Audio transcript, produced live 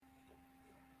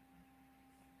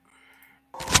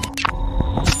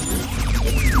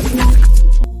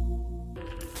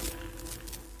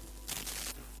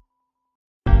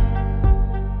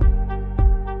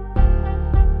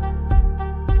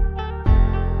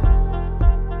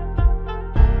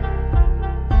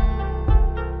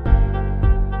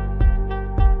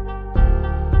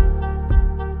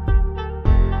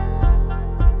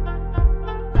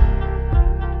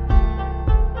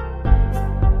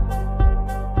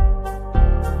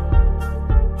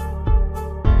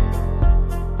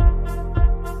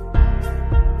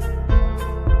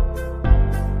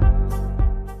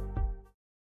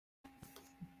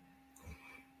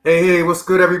Hey, what's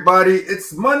good, everybody?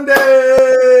 It's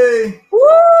Monday.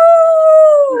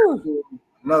 Woo!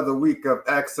 Another week of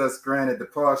access granted. The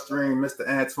Par Stream. Mr.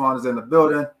 Antoine is in the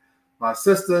building. My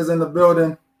sister is in the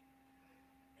building.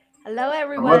 Hello, My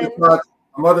mother everyone. tried,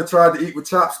 my mother tried to eat with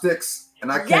chopsticks,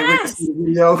 and I can't wait to see Yes, the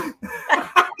video.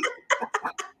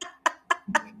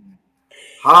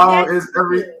 How yes, is you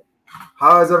did.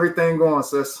 how is everything going,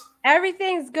 sis?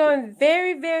 Everything's going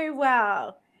very, very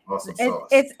well. Awesome It's sauce.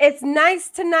 it's it's nice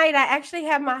tonight. I actually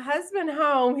have my husband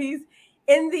home. He's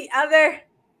in the other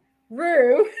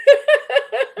room.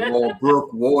 All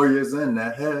Brook Warriors in the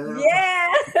house. Yeah.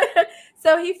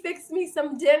 So he fixed me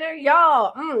some dinner,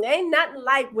 y'all. Ain't nothing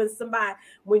like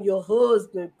when your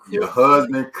husband Your cooks.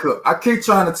 husband cook. I keep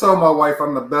trying to tell my wife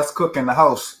I'm the best cook in the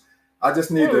house. I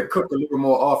just need to Mm. cook a little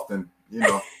more often.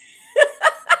 Well,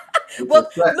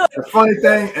 look, The funny look.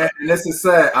 thing, and this is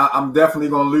sad, I'm definitely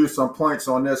going to lose some points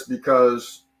on this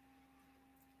because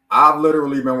I've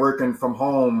literally been working from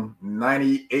home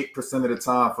 98% of the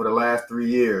time for the last 3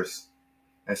 years,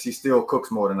 and she still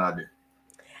cooks more than I do.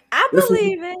 I This was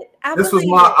believe it. I this was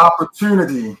believe my it.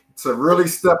 opportunity to really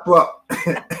step up.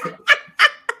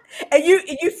 And you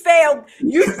failed.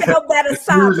 You failed that And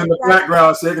Hughes in assignment, the right?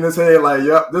 background shaking his head like,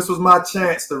 "Yep, this was my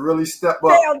chance to really step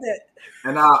up," Failed it.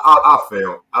 and I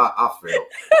failed. I failed.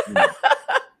 You know,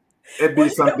 it Well, be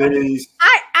you some know what? days.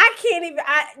 I can't even.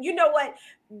 You know what?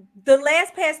 The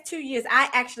last past 2 years, I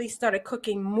actually started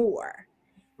cooking more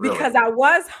Really, because I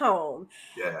was home.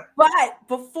 yeah. But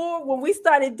before, when we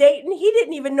started dating, he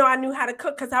didn't even know I knew how to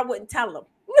cook because I wouldn't tell him.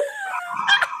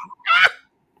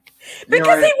 You know,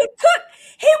 Because he would cook.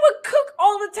 He would cook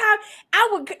all the time.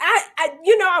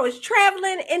 I was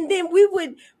traveling, and then we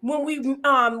would, when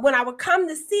I would come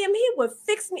to see him, he would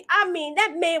fix me. I mean,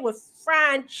 that man was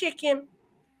frying chicken.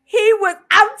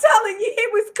 I'm telling you, he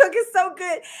was cooking so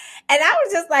good. And I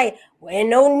was just like, well, ain't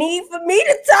no need for me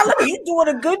to tell him. He's doing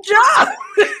a good job.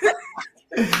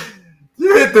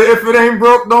 you hit the if it ain't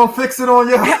broke, don't fix it on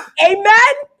you.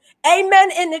 Amen.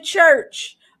 Amen in the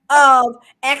church of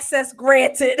access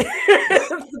granted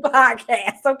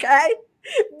podcast. Okay.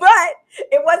 But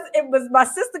it was my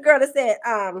sister girl that said,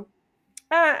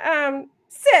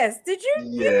 sis, did you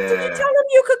tell Yeah. him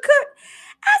you could cook?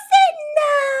 I said no.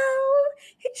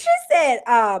 She said,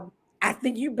 I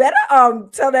think you better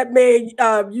tell that man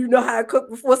you know how to cook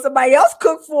before somebody else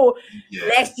cook for. Yeah.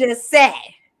 Let's just say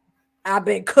I've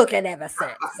been cooking ever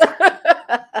since.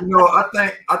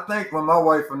 I think when my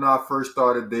wife and I first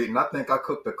started dating, I think I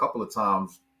cooked a couple of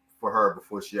times for her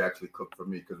before she actually cooked for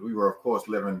me because we were, of course,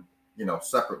 living,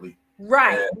 separately.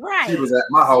 Right, And she right. was at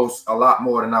my house a lot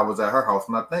more than I was at her house,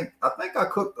 and I think I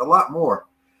cooked a lot more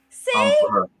See?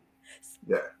 for her.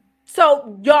 Yeah.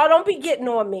 So y'all don't be getting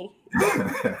on me.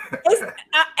 It's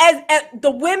as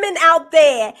the women out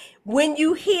there, when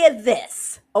you hear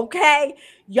this, okay,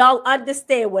 y'all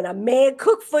understand when a man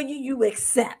cook for you, you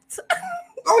accept.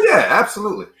 Oh yeah,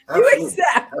 absolutely, You absolutely,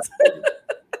 accept. absolutely,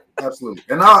 absolutely.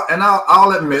 And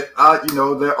I'll admit,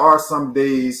 there are some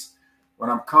days when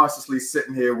I'm consciously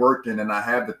sitting here working, and I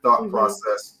have the thought Hmm.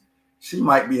 process. She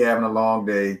might be having a long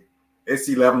day. It's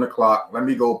 11 o'clock. Let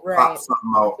me go pop Right.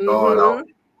 something out, thaw it out,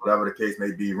 Hmm. whatever the case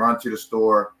may be. Run to the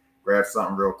store, grab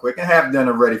something real quick, and have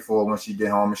dinner ready for her when she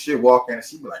get home. And she'll walk in, and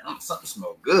she'll be like, "Something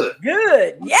smells good."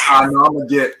 Good. I Yes. know I'm gonna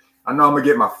get I know I'm gonna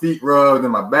get my feet rubbed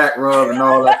and my back rubbed and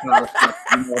all that kind of stuff.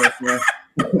 You know what I'm saying?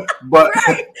 But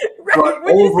Right. but Right.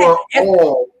 When you say if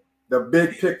overall, the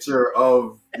big picture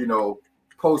of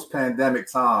post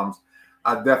pandemic times,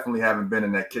 I definitely haven't been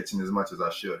in that kitchen as much as I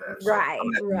should have. So I'm right,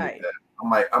 gonna have to admit right. that.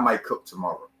 I might cook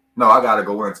tomorrow. No, I gotta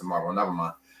go in tomorrow. Never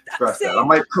mind. Scratch that. I See,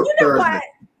 might cook you know Thursday. what?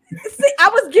 See, I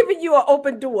was giving you an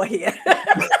open door here.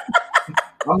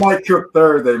 I might cook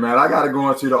Thursday, man. I gotta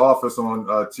go into the office on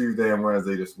Tuesday and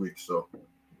Wednesday this week. So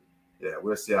yeah,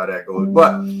 we'll see how that goes.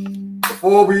 But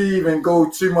before we even go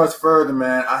too much further,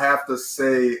 man, I have to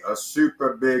say a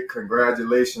super big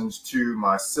congratulations to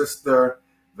my sister,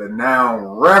 the now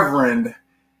Reverend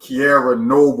Kiera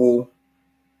Noble.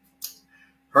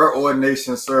 Her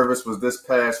ordination service was this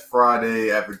past Friday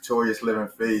at Victorious Living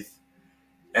Faith.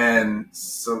 And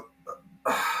so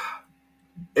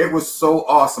it was so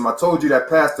awesome. I told you that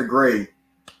Pastor Gray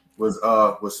was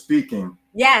speaking.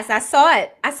 Yes, I saw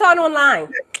it. I saw it online.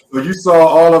 So you saw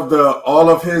all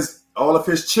of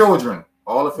his children,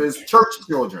 all of his church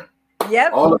children,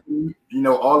 Yep. all of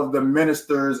the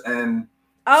ministers and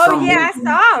Oh some yeah, I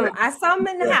movement. saw him. I saw him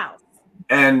in the Yeah. house.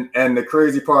 And the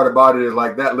crazy part about it is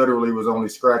like that literally was only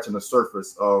scratching the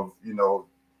surface of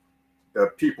the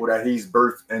people that he's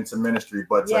birthed into ministry.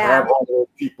 But to Yeah. have all those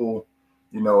people,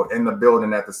 in the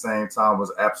building at the same time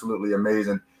was absolutely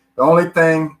amazing. The only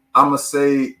thing I'm gonna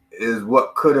say is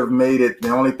what could have made it. The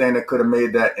only thing that could have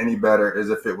made that any better is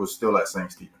if it was still at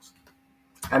St. Stephen's,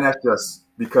 and that's just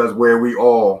because where we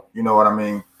all, you know what I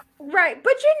mean. Right.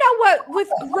 But you know what? With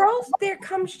growth, there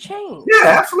comes change. Yeah,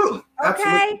 absolutely.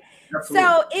 Okay. Absolutely.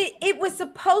 So it was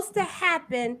supposed to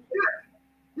happen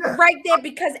right there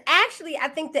because actually I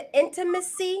think the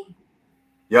intimacy.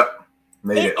 Yep.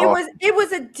 It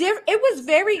was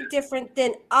very different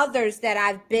than others that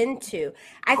I've been to.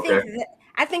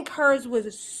 I think hers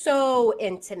was so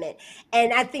intimate.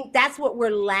 And I think that's what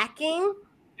we're lacking.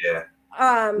 Yeah.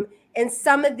 In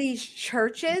some of these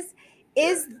churches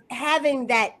is having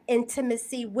that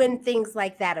intimacy when things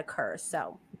like that occur.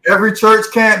 So every church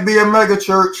can't be a mega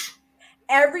church.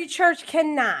 Every church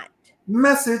cannot.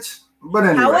 Message. But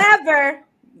anyway. However,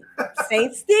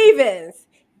 St. Stephen's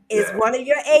is one of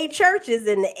your A churches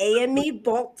in the AME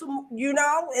Baltimore,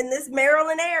 in this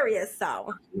Maryland area.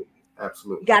 So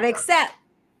absolutely. Gotta accept.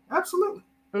 Absolutely.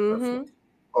 Mm-hmm. Absolutely.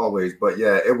 Always. But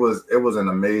yeah, it was an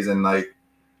amazing night.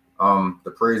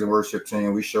 The praise and worship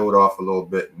team, we showed off a little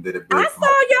bit and did a big. I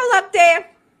saw y'all up there.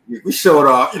 We showed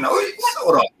off, we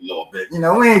showed off a little bit.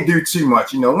 We ain't do too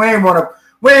much. We ain't want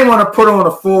to put on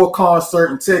a full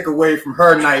concert and take away from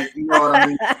her night. You know what I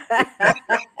mean?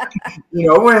 We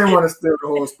ain't want to steal the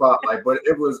whole spotlight. But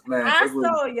it was, man. I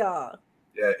saw y'all.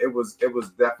 Yeah, it was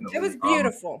definitely. It was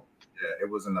beautiful. Yeah, it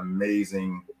was an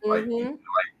amazing. Like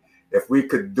if we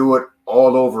could do it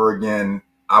all over again,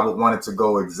 I would want it to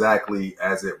go exactly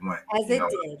as it went. As it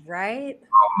did, right?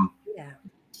 Yeah.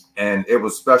 And it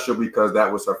was special because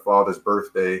that was her father's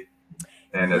birthday.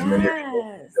 And as many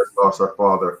people just lost her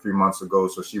father a few months ago,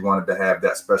 so she wanted to have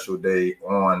that special day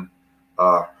on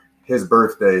his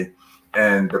birthday.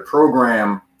 And the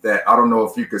program that, I don't know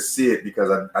if you could see it because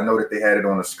I know that they had it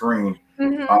on the screen.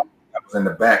 That was in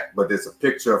the back, but there's a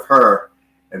picture of her,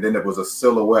 and then it was a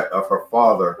silhouette of her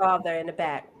father. Father in the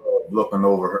back. Looking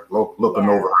over her.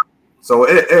 So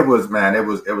it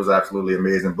was absolutely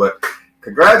amazing. But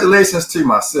congratulations to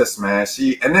my sis, man.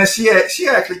 She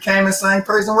actually came and sang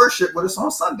praise and worship with us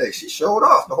on Sunday. She showed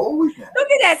off the whole weekend.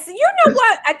 Look at that. So you know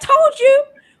what? I told you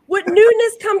with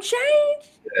newness come change.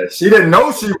 Yeah, she didn't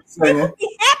know she was singing.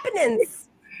 Happenings.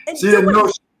 She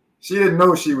didn't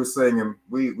know she was singing.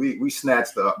 We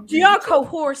snatched her up. Y'all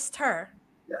coerced her.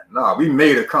 Yeah, no, we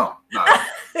made her come. Y'all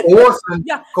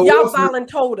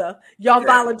voluntold her. Y'all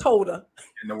voluntold her.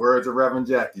 In the words of Reverend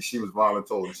Jackie, she was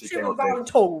voluntold. She was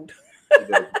voluntold.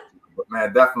 But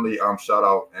man, definitely shout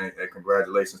out and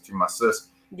congratulations to my sis.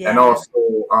 Yeah. And also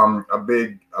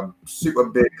a super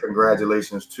big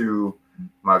congratulations to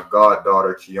my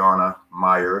goddaughter Kiana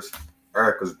Myers,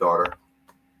 Erica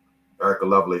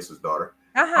Lovelace's daughter.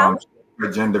 Her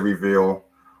gender reveal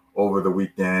over the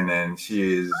weekend, and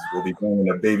she will be bringing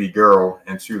a baby girl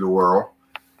into the world.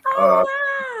 Oh,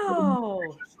 wow.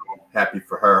 So happy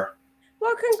for her.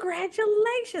 Well,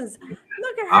 congratulations.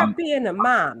 Look at her being a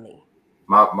mommy.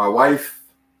 My wife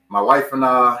and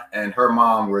I and her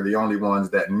mom were the only ones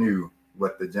that knew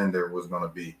what the gender was going to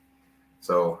be.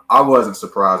 So I wasn't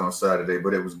surprised on Saturday,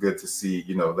 but it was good to see,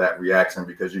 that reaction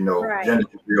because, gender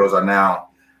reveals are now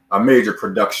a major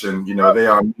production. They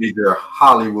are a major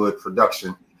Hollywood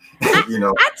production.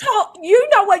 I told you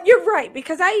know what, you're right,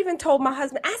 because I even told my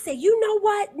husband, I said, you know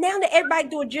what, now that everybody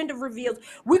doing gender reveals,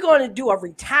 we're going to do a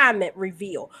retirement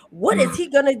reveal. What is he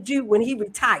going to do when he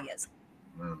retires?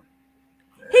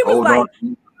 He was like,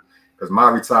 because my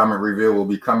retirement reveal will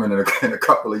be coming in a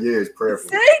couple of years,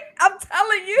 prayerfully. See, I'm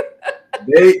telling you.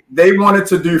 they wanted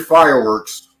to do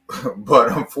fireworks,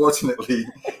 but unfortunately,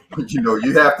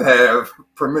 you have to have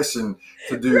permission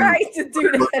to do that.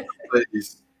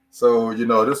 So,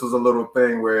 this was a little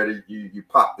thing where you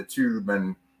pop the tube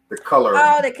and the color.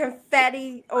 Oh, the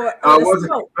confetti or it wasn't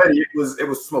smoke. Confetti. It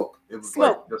was smoke. It was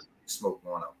smoke. Like just smoke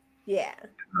going up. Yeah.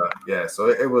 Yeah. So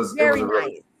it was very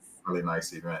nice. Really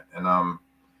nice event. And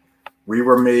we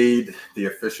were made the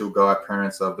official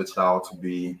godparents of the child to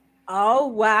be. Oh,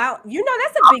 wow. That's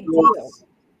a big deal.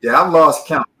 Yeah, I've lost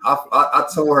count. I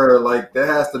told her, like, there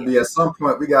has to be, at some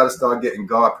point, we got to start getting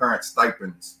godparent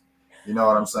stipends. You know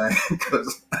what I'm saying?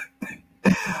 Because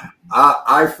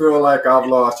I feel like I've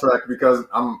lost track because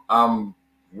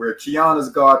we're Kiana's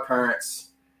godparents.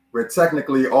 We're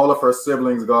technically all of her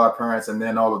siblings' godparents, and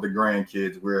then all of the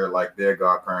grandkids, we're like their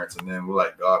godparents, and then we're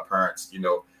like godparents,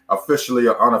 officially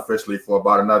or unofficially for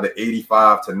about another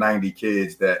 85 to 90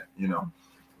 kids that,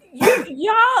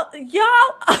 Y'all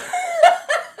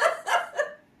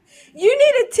You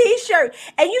need a t-shirt.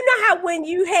 And you know how when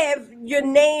you have your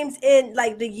names in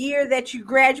like the year that you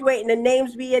graduate and the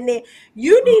names be in there,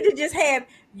 you need to just have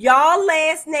y'all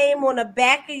last name on the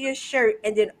back of your shirt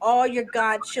and then all your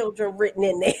godchildren written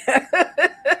in there.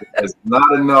 There's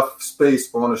not enough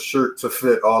space on a shirt to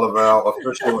fit all of our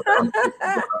official.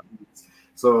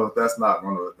 So that's not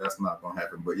gonna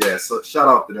happen. But yeah, so shout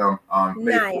out to them.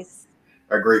 Nice.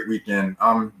 A great weekend.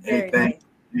 Very nice.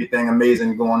 Anything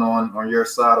amazing going on your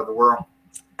side of the world?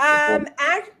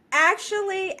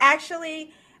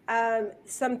 Actually,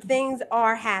 some things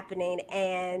are happening,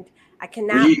 and I You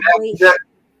cannot eating wait. apples yet?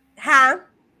 Huh?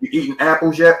 You eating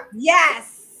apples yet?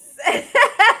 Yes.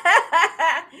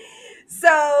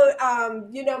 So,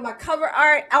 my cover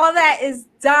art, all that is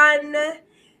done.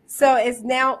 So it's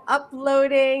now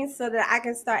uploading so that I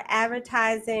can start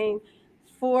advertising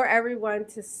for everyone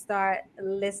to start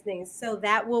listening. So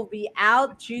that will be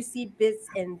out, Juicy Bits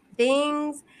and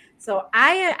Things. So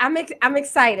I'm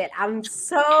excited. I'm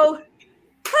so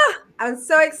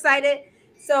excited.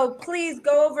 So please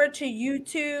go over to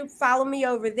YouTube, follow me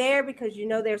over there because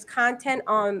there's content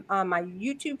on my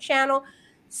YouTube channel.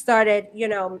 Started,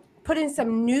 putting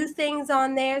some new things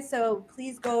on there. So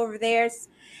please go over there.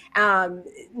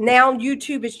 Now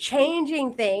YouTube is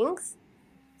changing things.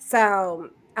 So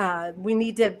we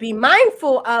need to be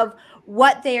mindful of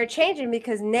what they are changing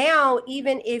because now,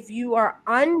 even if you are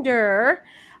under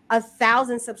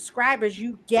 1,000 subscribers,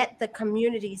 you get the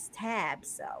communities tab.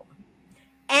 So,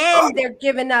 and they're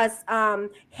giving us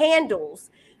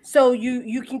handles, so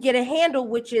you can get a handle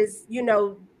which is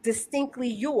distinctly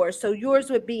yours. So yours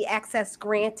would be access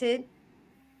granted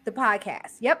the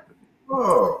podcast. Yep.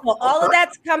 Oh, Well, all okay. of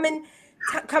that's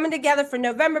coming together for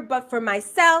November. But for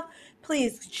myself,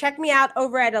 please check me out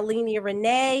over at Alenia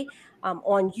Renee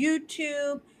on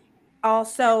YouTube.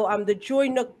 Also, the Joy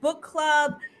Nook Book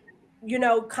Club.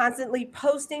 Constantly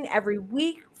posting every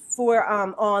week for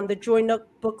on the Joy Nook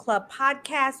Book Club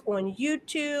podcast on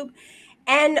YouTube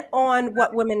and on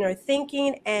What Women Are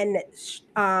Thinking. And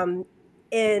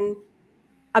in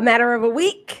a matter of a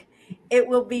week, it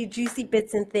will be Juicy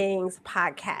Bits and Things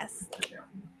podcast.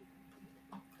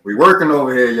 We working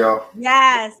over here, y'all.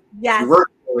 Yes. We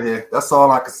working over here. That's all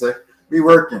I can say. We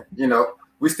working.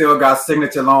 We still got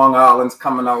Signature Long Island's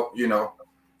coming out.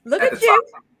 Look at you.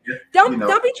 Don't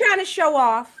be trying to show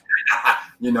off.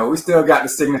 We still got the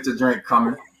signature drink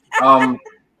coming. I'm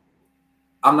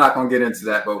not gonna get into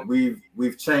that, but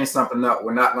we've changed something up.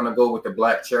 We're not gonna go with the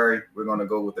black cherry. We're gonna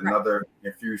go with another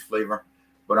infused flavor.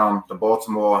 But the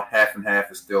Baltimore half and half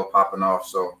is still popping off.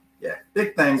 So yeah,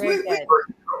 big things.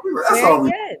 That's all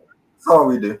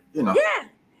we do. Yeah,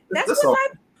 that's what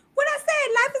life. What I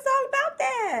said, life is all about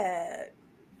that.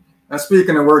 And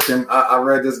speaking of working, I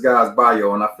read this guy's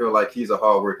bio, and I feel like he's a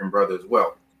hardworking brother as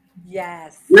well.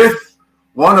 Yes. With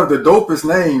one of the dopest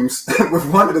names, with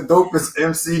one of the dopest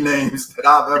MC names that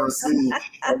I've ever seen.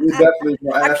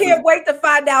 I can't wait to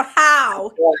find out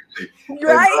how. Exactly.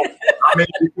 Right?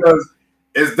 Because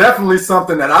it's definitely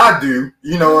something that I do.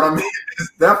 You know what I mean?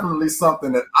 It's definitely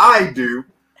something that I do.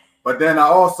 But then I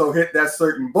also hit that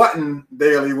certain button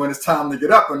daily when it's time to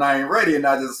get up and I ain't ready, and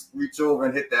I just reach over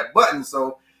and hit that button.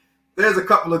 So there's a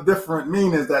couple of different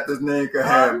meanings that this name could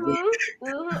have.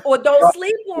 Or don't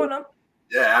sleep on them.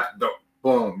 Yeah,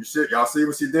 boom. Y'all see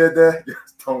what she did there?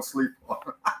 Don't sleep on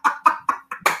them.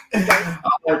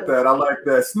 I like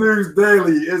that. Snooze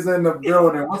Daily is in the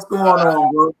building. What's going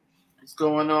on, bro? What's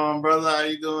going on, brother? How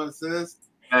you doing, sis?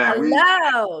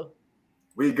 Hello.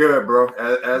 We good, bro.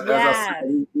 As I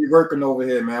said, we working over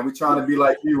here, man. We trying to be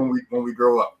like you when we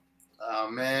grow up.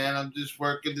 Man, I'm just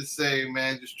working the same,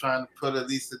 man. Just trying to put at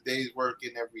least a day's work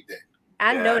in every day.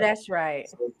 I know that's right.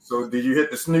 So did you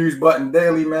hit the snooze button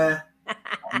daily, man?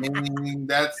 I mean,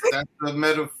 that's the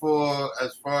metaphor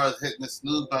as far as hitting the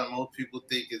snooze button. Most people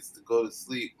think it's to go to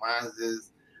sleep. Mine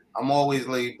is I'm always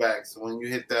laid back. So when you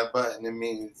hit that button, it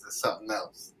means it's something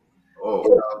else.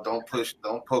 Oh, don't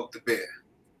poke the bear.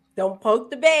 Don't poke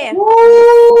the bear. You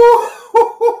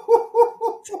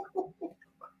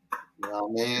know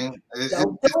what I mean?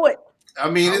 Don't do it. I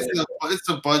mean, it's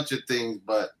a bunch of things,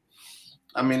 but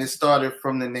I mean, it started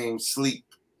from the name Sleep.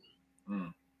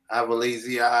 I have a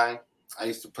lazy eye. I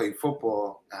used to play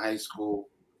football in high school.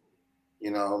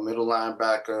 Middle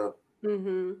linebacker.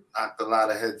 Knocked a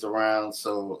lot of heads around,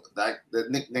 so the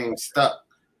nickname stuck.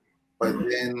 But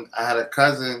then I had a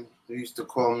cousin who used to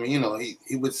call me.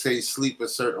 He would say sleep a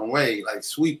certain way, like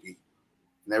Sweepy,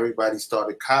 and everybody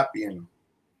started copying him.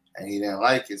 And he didn't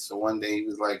like it. So one day he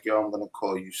was like, yo, I'm going to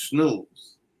call you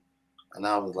Snooze. And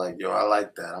I was like, yo, I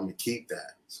like that. I'm going to keep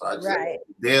that. So I just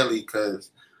daily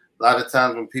because A lot of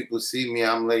times when people see me,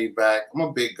 I'm laid back. I'm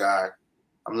a big guy.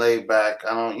 I'm laid back.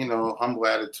 I don't, humble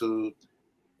attitude.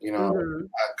 I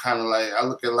kind of I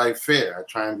look at life fair. I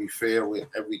try and be fair with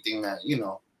everything that,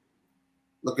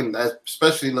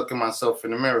 especially looking myself in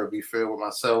the mirror, be fair with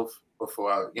myself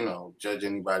before I, judge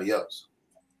anybody else.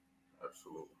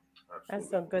 Absolutely. That's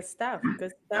some good stuff.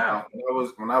 Good stuff. Now,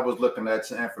 when I was looking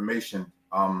at your information,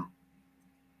 the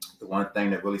one thing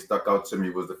that really stuck out to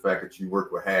me was the fact that you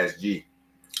worked with Has G.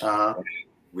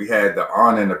 We had the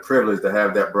honor and the privilege to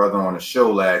have that brother on the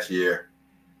show last year.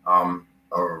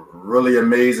 A really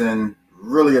amazing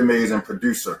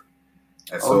producer.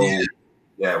 And so,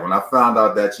 when I found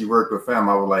out that you worked with him,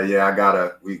 I was like,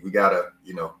 we gotta,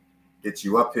 get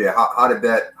you up here. How did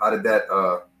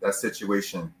that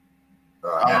situation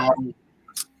happen?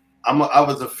 I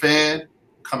was a fan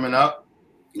coming up,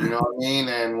 you know what I mean?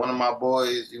 And one of my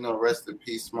boys, rest in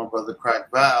peace, my brother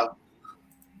Crack Val,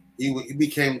 he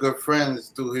became good friends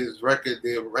through his record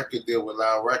deal with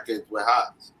Loud Records with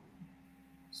Haas.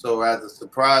 So as a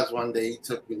surprise, one day he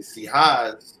took me to see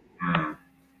Haas.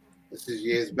 This is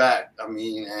years back. I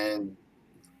mean, and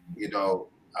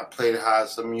I played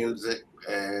Haas some music,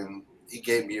 and he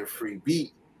gave me a free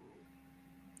beat.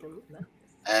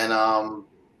 And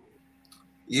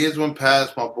years went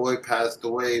past. My boy passed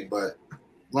away. But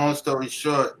long story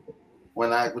short,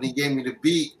 when he gave me the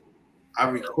beat, I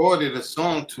recorded a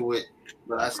song to it,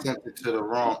 but I sent it to the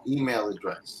wrong email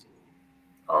address.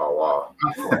 Oh wow!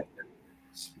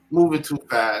 Moving too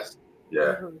fast.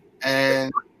 Yeah. And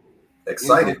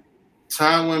excited.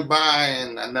 Time went by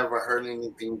and I never heard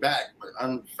anything back. But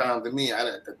unfound to me,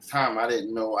 at the time, I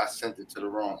didn't know I sent it to the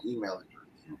wrong email address.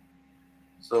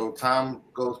 So time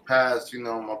goes past.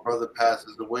 My brother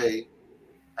passes away,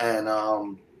 and I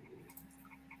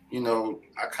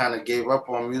kind of gave up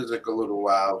on music a little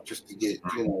while just to get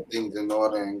things in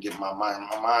order and get my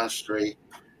mind straight.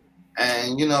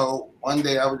 And one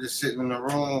day I was just sitting in the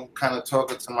room, kind of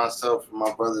talking to myself and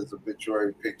my brother's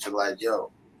obituary picture, like,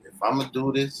 yo, if I'm gonna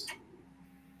do this,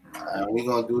 and we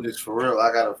gonna do this for real,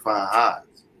 I gotta find Haas.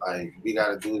 Like, we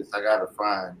gotta do this. I gotta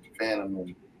find Phantom,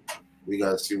 and we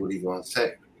gotta see what he's gonna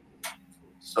say.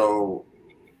 So,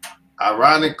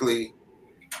 ironically,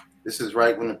 this is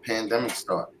right when the pandemic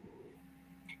started,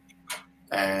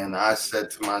 and I said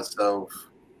to myself,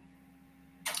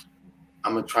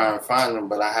 I'm gonna try and find them,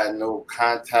 but I had no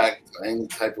contact or any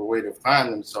type of way to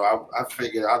find them. So I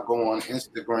figured I'll go on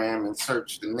Instagram and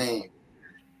search the name.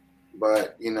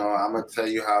 But I'm gonna tell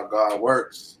you how God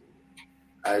works.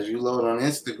 As you load on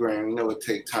Instagram, it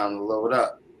takes time to load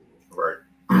up. Right.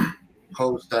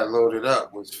 Post that loaded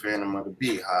up was Phantom of the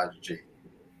Beat, Has G.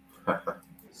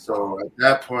 So at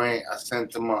that point, I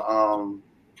sent them a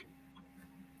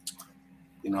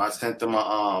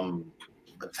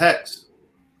text.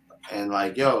 And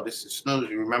like, yo, this is Snooze.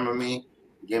 You remember me?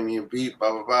 Give me a beat,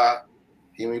 blah, blah, blah.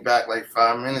 Give me back like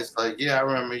 5 minutes. Like, yeah, I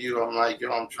remember you. I'm like, yo,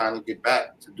 I'm trying to get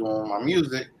back to doing my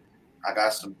music. I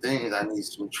got some things. I need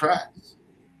some tracks.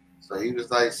 So he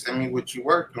was like, send me what you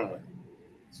working with.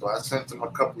 So I sent him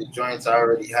a couple of joints I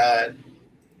already had.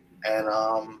 And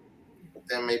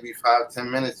within maybe 5-10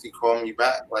 minutes, he called me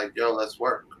back like, yo, let's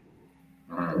work.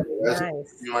 That's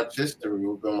pretty much history.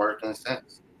 We've been working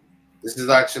since. This is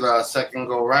actually our second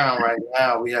go round right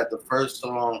now. We had the first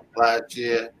song last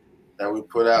year that we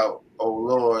put out, Oh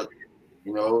Lord.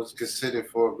 It was considered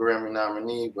for a Grammy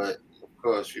nominee, but of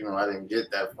course, I didn't get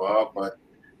that far. But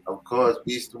of course,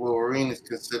 Beast the Wolverine is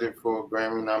considered for a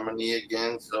Grammy nominee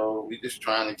again. So we just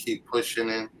trying to keep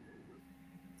pushing and,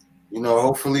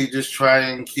 hopefully just try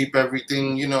and keep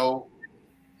everything, in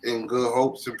good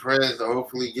hopes and prayers to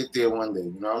hopefully get there one day.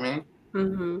 You know what I mean?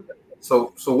 Mm-hmm.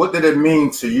 So what did it mean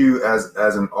to you as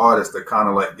an artist to kind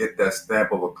of like get that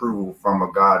stamp of approval from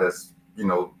a guy that's,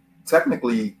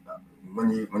 technically,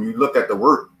 when you look at the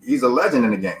work, he's a legend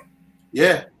in the game.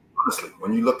 Yeah. Honestly,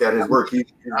 when you look at his work,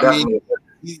 he's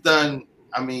done.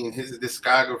 I mean, his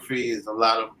discography is a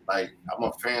lot of, like, I'm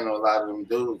a fan of a lot of them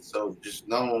dudes. So just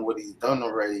knowing what he's done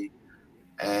already,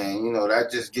 and that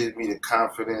just gives me the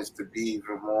confidence to be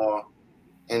even more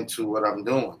into what I'm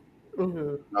doing. Mm-hmm.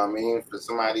 You know what I mean? For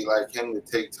somebody like him to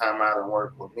take time out and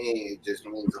work with me, it just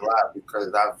means a lot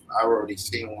because I've already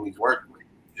seen what he's worked with.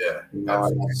 Yeah.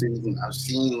 I've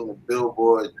seen the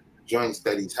Billboard joints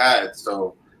that he's had.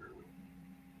 So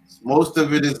most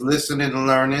of it is listening and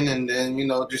learning, and then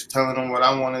just telling him what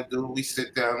I want to do. We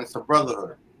sit down. It's a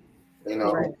brotherhood.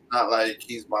 Right. It's not like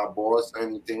he's my boss or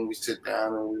anything. We sit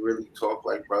down and we really talk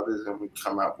like brothers, and we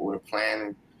come up with a plan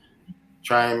and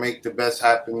try and make the best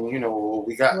happen, what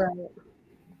we got.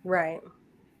 Right.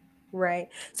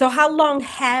 So how long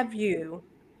have you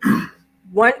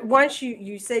Once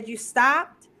you said you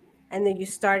stopped and then you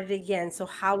started again. So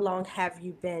how long have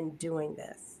you been doing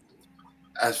this?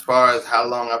 As far as how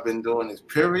long I've been doing this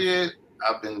period,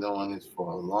 I've been doing this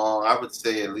for a long, I would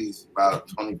say at least about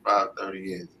 25, 30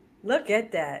 years. Look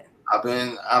at that. I've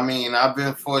been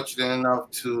fortunate enough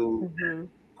to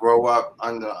grow up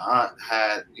under Aunt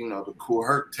had, the Kool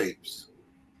Herc tapes.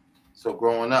 So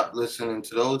growing up listening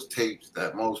to those tapes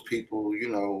that most people,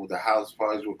 the house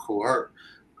parties were Kool Herc.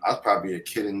 I was probably a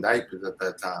kid in diapers at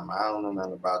that time. I don't know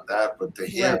nothing about that, but to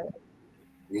hear,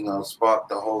 sparked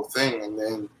the whole thing. And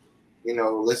then,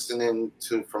 listening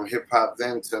to from hip hop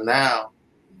then to now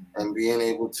and being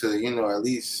able to, at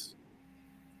least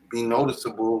be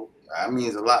noticeable, that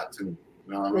means a lot to me.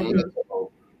 You know what I mean?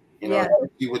 So,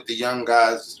 with the young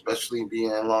guys, especially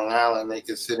being in Long Island, they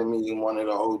consider me one of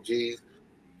the OGs.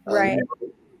 Right.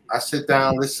 I sit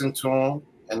down, listen to them,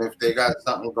 and if they got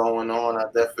something going on, I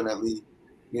definitely,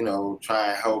 try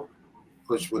and help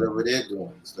push whatever they're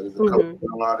doing. So there's a couple of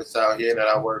young artists out here that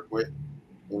I work with.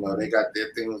 They got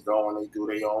their things going. They do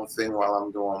their own thing while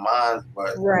I'm doing mine.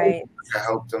 But I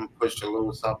help them push a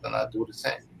little something. I do the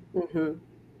same. You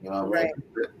know what I mean?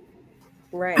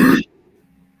 Right.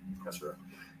 That's right.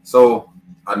 So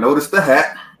I noticed the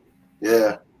hat.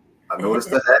 Yeah. I noticed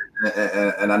the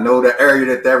hat, and I know the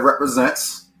area that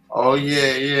represents. Oh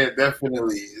yeah,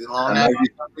 definitely.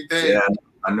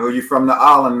 I know you from the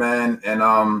island, man, and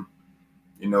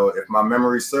if my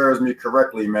memory serves me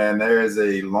correctly, man, there is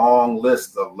a long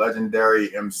list of legendary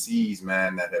MCs,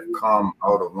 man, that have come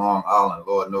out of Long Island.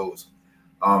 Lord knows,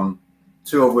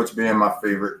 two of which being my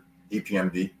favorite,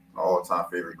 EPMD, my all-time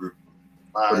favorite group,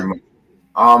 pretty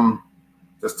much.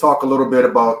 Just talk a little bit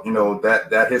about,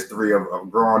 that history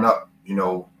of growing up,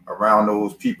 around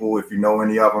those people, if you know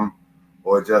any of them,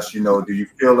 or just, do you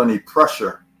feel any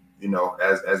pressure,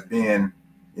 as being,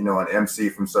 an MC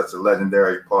from such a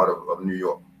legendary part of New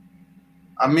York?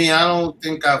 I mean, I don't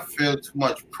think I feel too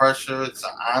much pressure. It's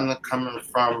an honor coming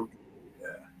from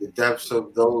the depths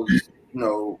of those,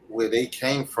 where they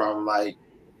came from. Like,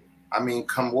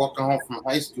 come walking home from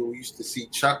high school, we used to see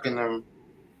Chuck and them,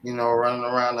 running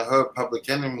around the hood, Public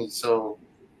Enemy. So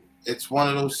it's one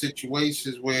of those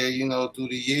situations where, through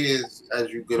the years, as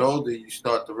you get older, you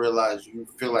start to realize you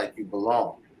feel like you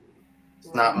belong.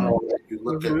 It's not more like you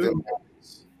look at them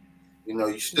as,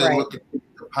 you still look at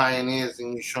the pioneers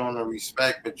and you show them the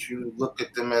respect, but you look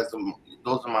at them as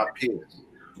those are my peers.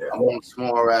 Yeah. I'm almost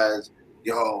more as,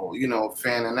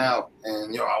 fanning out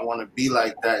and, I want to be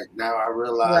like that. Now I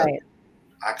realize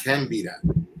I can be that.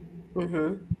 You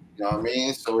know what I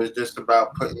mean? So it's just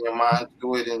about putting your mind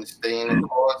to it and staying the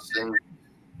course and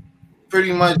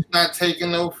pretty much not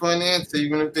taking no for an answer.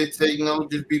 Even if they take no,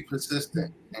 just be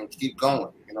persistent and keep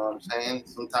going. You know what I'm saying?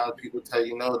 Sometimes people tell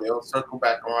you no, they'll circle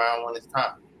back around when it's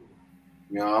time.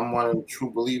 I'm one of the true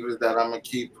believers that I'm going to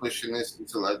keep pushing this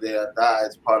until the day I die.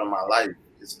 It's part of my life.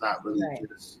 It's not really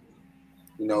just,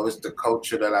 it's the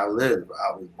culture that I live.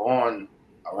 I was born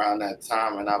around that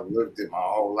time and I've lived it my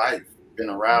whole life. Been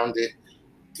around it.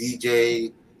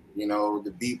 DJ,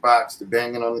 the beatbox, the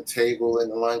banging on the table in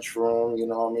the lunchroom,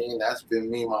 that's been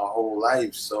me my whole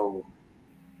life. So,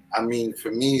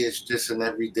 for me, it's just an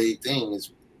everyday thing.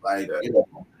 It's like,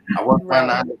 I work my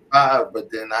 9 to 5, but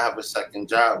then I have a second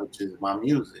job, which is my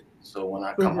music. So when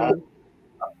I come home,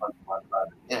 I punch my clock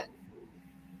again.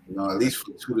 At least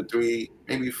for 2 to 3,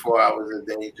 maybe 4 hours a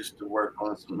day just to work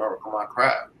on my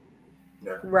craft.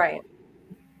 Yeah. Right.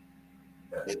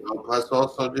 Plus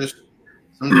also just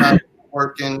sometimes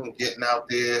working, getting out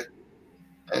there,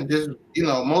 and just,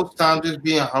 most times just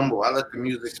being humble. I let the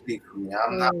music speak for me.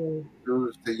 I'm not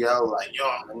used to yell like,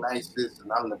 I'm the nicest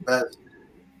and I'm the best.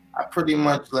 I pretty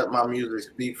much let my music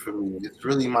speak for me. It's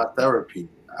really my therapy.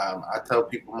 I tell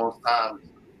people most times,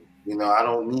 I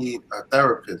don't need a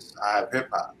therapist. I have hip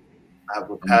hop. I have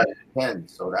a padded pen,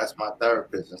 so that's my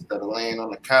therapist. Instead of laying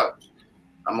on the couch,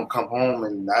 I'm gonna come home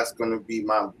and that's gonna be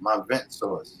my vent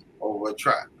source over a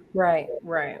track. Right.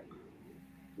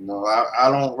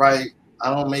 I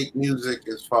don't make music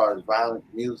as far as violent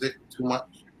music too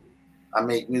much. I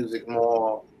make music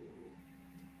more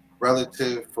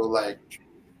relative for like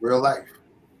real life,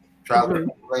 travel,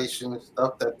 relations,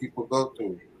 stuff that people go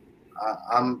through.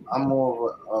 I'm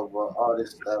more of an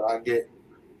artist that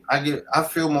I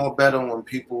feel more better when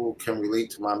people can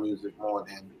relate to my music more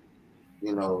than,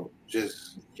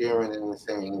 just hearing it and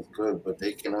saying it's good, but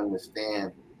they can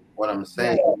understand what I'm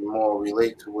saying and more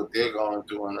relate to what they're going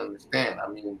through and understand.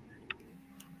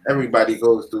 Everybody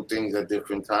goes through things at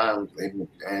different times and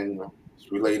it's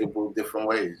relatable different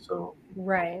ways. So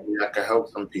I can help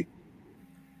some people.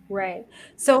 Right.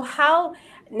 So how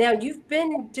now you've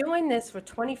been doing this for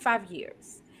 25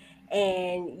 years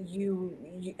and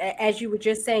as you were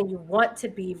just saying you want to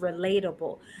be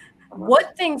relatable.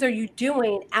 What things are you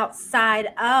doing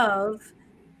outside of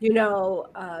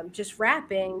just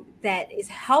rapping that is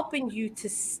helping you to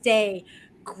stay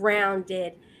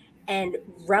grounded and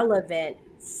relevant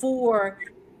for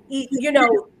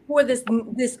for this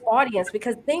audience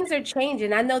because things are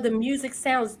changing. I know the music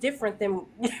sounds different than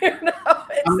I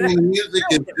it's mean, music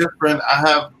is real different.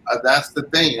 That's the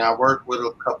thing. I work with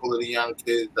a couple of the young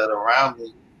kids that are around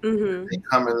me. different. They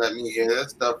come and let me hear their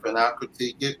stuff, and I'll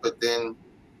critique it. But then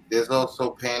there's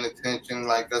also paying attention.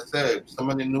 Like I said, some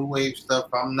of the new wave stuff,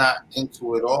 I'm not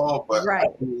into it all, but I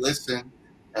Right. do listen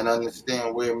and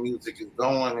understand where music is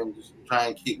going, and just try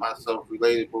and keep myself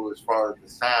relatable as far as the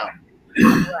sound.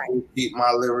 Right. Keep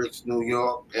my lyrics New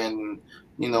York, and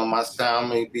my sound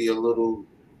may be a little,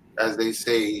 as they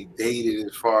say, dated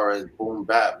as far as boom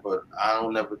bap, but I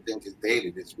don't ever think it's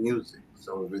dated. It's music.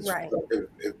 So Right.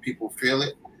 if people feel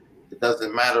it, it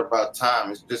doesn't matter about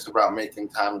time. It's just about making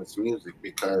timeless music.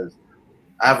 Because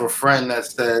I have a friend that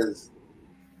says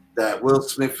that Will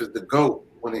Smith is the GOAT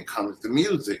when it comes to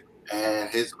music, and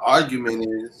his argument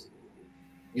is,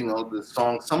 the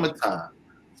song "Summertime."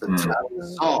 It's a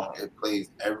timeless song. It plays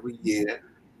every year,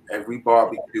 every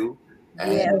barbecue,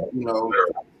 and Yeah. that's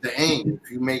the aim.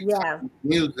 If you make Yeah.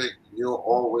 music, you'll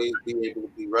always be able to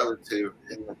be relative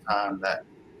in the time that,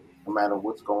 no matter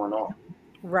what's going on.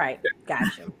 Right.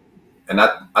 Gotcha. And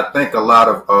I think a lot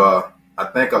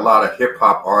of hip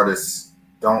hop artists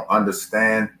don't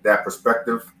understand that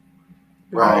perspective.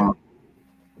 Right.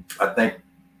 I think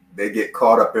they get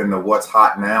caught up in the what's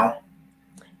hot now.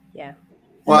 Yeah.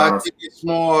 Well, I think it's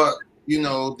more,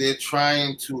 they're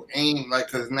trying to aim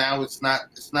because now it's not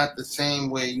the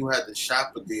same way you had to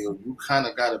shop a deal. You kind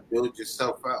of got to build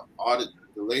yourself up. The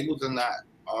labels are not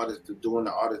artists doing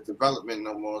the artist development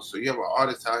no more. So you have an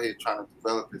artist out here trying to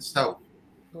develop itself.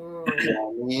 You know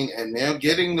what I mean? And they're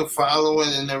getting the following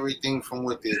and everything from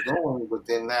what they're doing, but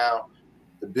then now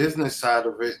the business side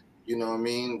of it, you know what I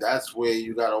mean? That's where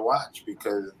you got to watch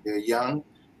because they're young.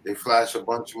 They flash a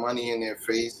bunch of money in their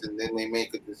face, and then they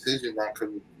make a decision that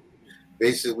could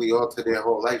basically alter their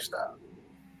whole lifestyle.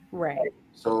 Right.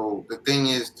 So the thing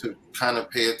is to kind of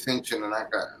pay attention, and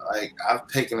I've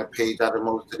taken a page out of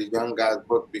most of the young guys'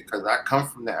 book because I come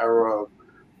from the era of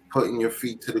putting your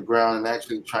feet to the ground and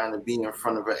actually trying to be in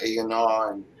front of an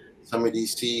A&R and some of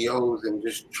these CEOs and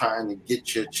just trying to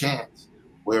get your chance.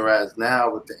 Whereas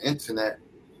now with the internet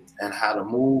and how to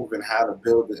move and how to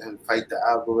build it and fight the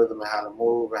algorithm and how to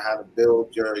move and how to build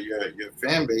your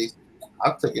fan base,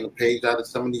 I've taken a page out of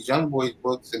some of these young boys'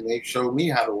 books and they've showed me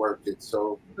how to work it.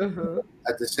 So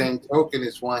at the same token,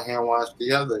 it's one hand wash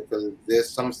the other because there's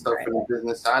some stuff in the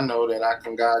business I know that I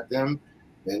can guide them.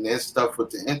 And there's stuff with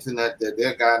the internet that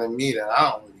they're guiding me that I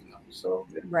don't really know. So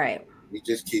we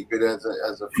just keep it as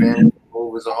a family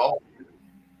move as a whole.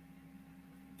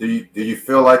 Do you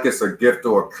feel like it's a gift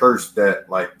or a curse that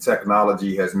like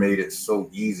technology has made it so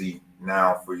easy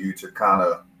now for you to kind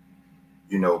of,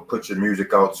 put your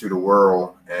music out to the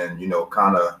world and,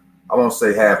 kind of, I won't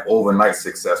say have overnight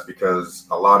success because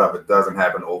a lot of it doesn't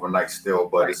happen overnight still,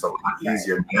 but it's a lot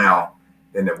easier now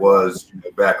than it was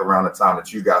back around the time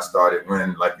that you got started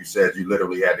when, like you said, you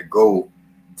literally had to go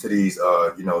to these,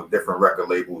 different record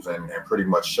labels and pretty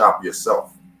much shop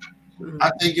yourself.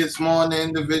 I think it's more on the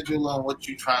individual on what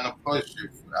you're trying to push.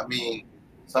 I mean,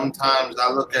 sometimes I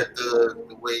look at the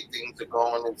way things are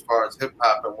going as far as hip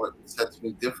hop and what sets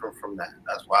me different from that.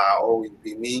 That's why I always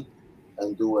be me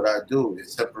and do what I do. It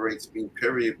separates me,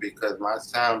 period, because my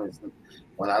sound is,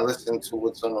 when I listen to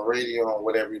what's on the radio and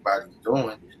what everybody's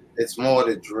doing, it's more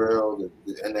the drill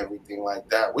and everything like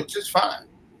that, which is fine.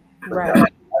 But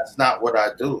that's not what I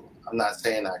do. I'm not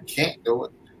saying I can't do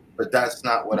it, but that's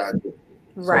not what I do.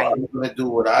 So I'm going to do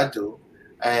what I do.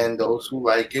 And those who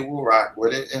like it will rock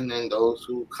with it. And then those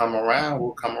who come around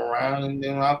will come around and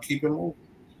then I'll keep it moving.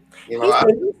 He's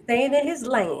staying in his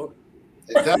lane.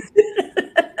 Exactly.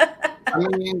 I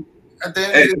mean, at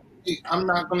the end of the day, I'm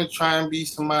not going to try and be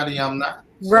somebody I'm not.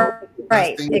 So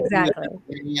right. Exactly.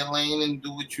 Stay in your lane and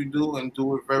do what you do and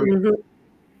do it very well.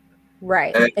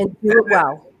 Right. And do it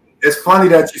well. It's funny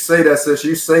that you say that, sis.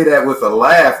 You say that with a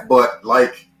laugh, but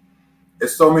like,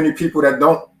 there's so many people that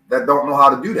don't know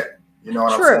how to do that. You know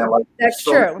what I'm saying? Like, that's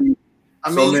true.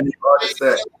 Many artists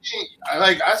that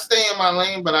I stay in my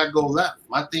lane, but I go left.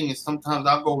 My thing is sometimes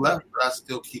I'll go left, but I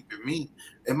still keep it me.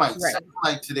 It might sound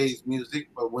like today's music,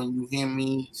 but when you hear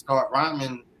me start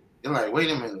rhyming, you're like,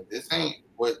 wait a minute, this ain't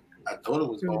what I thought it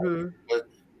was going to be. But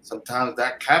sometimes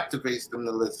that captivates them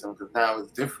to listen because now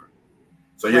it's different.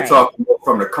 So you're talking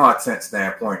from the content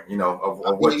standpoint, you know, of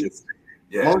what you're saying.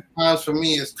 Yeah. Most times for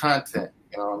me, it's content.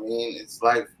 You know what I mean? It's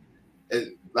life.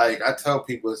 Like I tell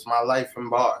people, it's my life in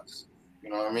bars. You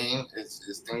know what I mean?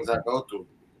 It's things I go through.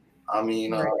 I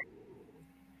mean,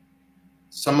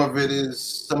 some of it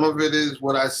is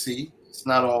what I see. It's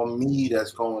not all me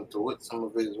that's going through it. Some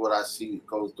of it is what I see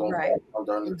goes during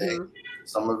the day.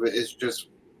 Some of it is just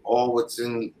all what's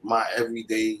in my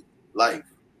everyday life,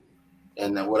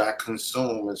 and then what I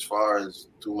consume as far as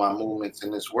through my movements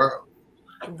in this world.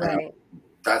 Right. And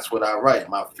that's what I write.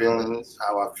 My feelings,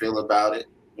 how I feel about it,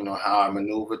 you know, how I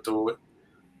maneuver through it,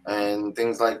 and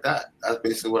things like that. That's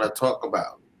basically what I talk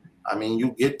about. I mean,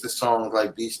 you get the songs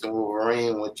like Beast and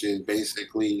Wolverine, which is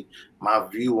basically my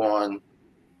view on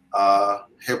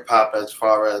hip hop as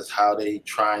far as how they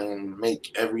try and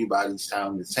make everybody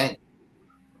sound the same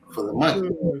for the money.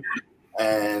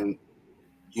 And,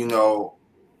 you know,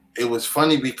 it was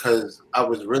funny because I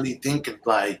was really thinking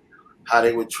like how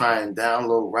they would try and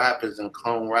download rappers and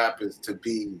clone rappers to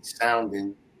be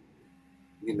sounding,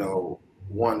 you know,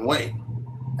 one way.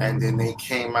 And then they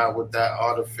came out with that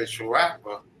artificial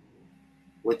rapper,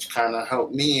 which kind of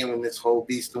helped me in this whole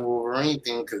Beast and Wolverine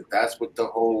thing, because that's what the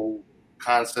whole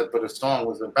concept of the song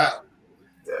was about.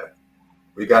 Yeah,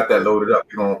 we got that loaded up.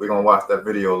 We're gonna watch that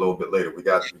video a little bit later. We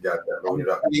got that loaded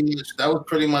up. That was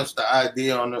pretty much the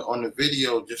idea on the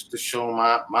video, just to show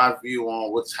my view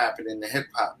on what's happening in the hip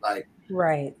hop. Like,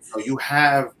 you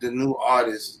have the new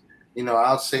artists. You know,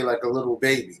 I'll say like a Little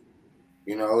Baby.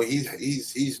 You know,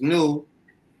 he's new.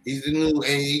 He's the new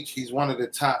age. He's one of the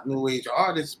top new age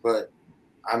artists, but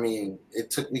I mean, it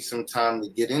took me some time to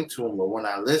get into him, but when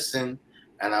I listened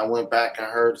and I went back and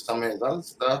heard some of his other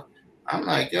stuff, I'm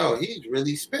like, yo, he's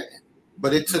really spitting.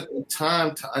 But it took me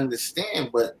time to understand.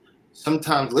 But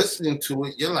sometimes listening to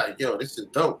it, you're like, yo, this is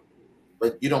dope.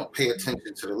 But you don't pay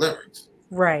attention to the lyrics.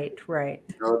 Right. You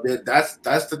know, that's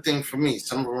the thing for me.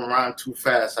 Some of them rhyme too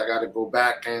fast. I got to go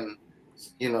back and,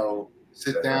 you know,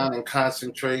 sit down and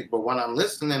concentrate. But when I'm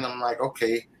listening, I'm like,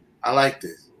 okay, I like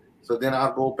this. So then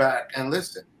I'll go back and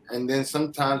listen. And then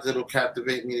sometimes it'll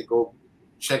captivate me to go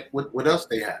check what else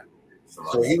they have.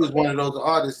 So he was one of those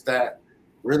artists that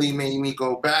really made me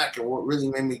go back. And what really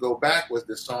made me go back was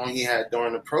the song he had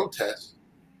during the protest.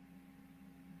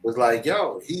 Was like,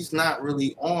 yo, he's not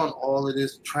really on all of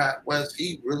this trap west.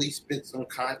 He really spit some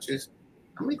conscious.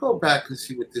 Let me go back and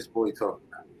see what this boy talking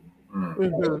about.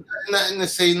 Nothing to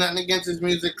say, nothing against his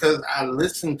music, because I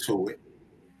listened to it.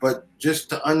 But just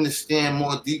to understand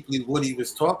more deeply what he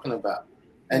was talking about.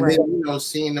 And then, you know,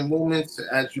 seeing the movements,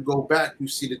 as you go back, you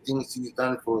see the things he's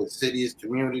done for his city, his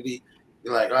community.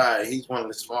 You're like, all right, he's one of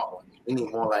the smart ones. We need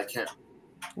more like him.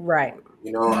 Right.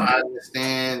 You know, I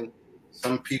understand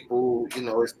some people, you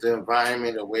know, it's the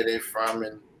environment or where they're from,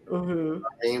 and you know what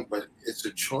I mean, but it's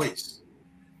a choice.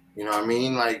 You know what I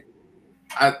mean? Like,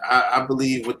 I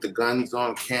believe with the guns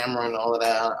on camera and all of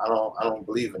that, I don't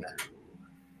believe in that.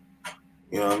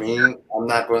 You know what I mean? I'm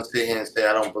not going to sit here and say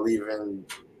I don't believe in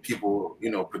people,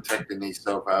 you know, protecting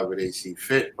themselves however they see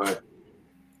fit, but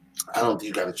I don't think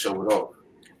you got to show it off.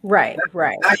 Right. Now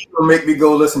you're going to make me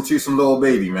go listen to some Lil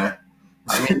Baby, man.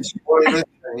 I mean,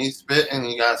 he's spitting,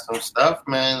 he got some stuff,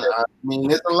 man. I mean,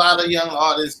 there's a lot of young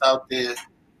artists out there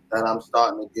that I'm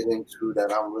starting to get into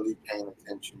that I'm really paying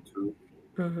attention to.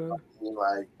 I mean,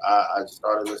 like, I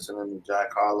started listening to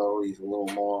Jack Harlow. He's a little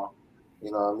more,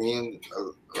 you know what I mean?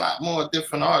 A lot more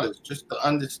different artists, just to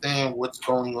understand what's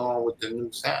going on with the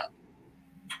new sound.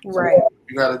 Right. So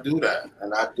you got to do that.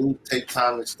 And I do take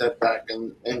time to step back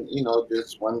and, you know,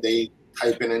 just one day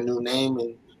type in a new name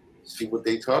and see what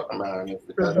they talking about. And if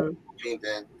it doesn't mean,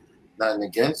 then nothing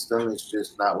against them. It's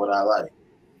just not what I like.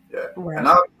 Yeah. Right. And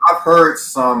I've heard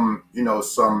some, you know,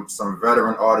 some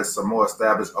veteran artists, some more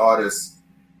established artists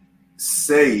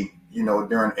say, you know,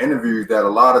 during interviews that a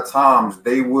lot of times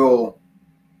they will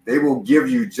give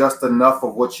you just enough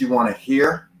of what you want to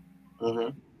hear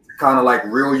to kind of like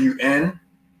reel you in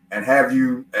and have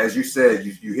you, as you said,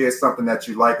 you hear something that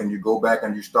you like and you go back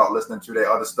and you start listening to their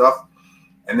other stuff.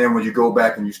 And then when you go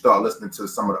back and you start listening to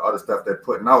some of the other stuff they're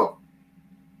putting out,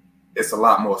 it's a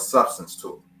lot more substance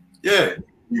to it. Yeah.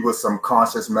 You with some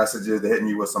conscious messages, they're hitting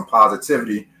you with some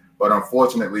positivity. But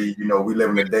unfortunately, you know, we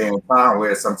live in a day and time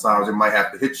where sometimes it might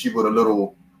have to hit you with a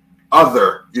little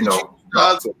other, you know.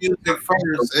 Music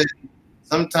first, and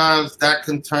sometimes that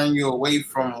can turn you away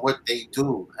from what they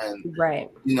do. And,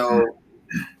 you know,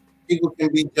 people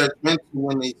can be judgmental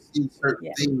when they see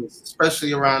certain things,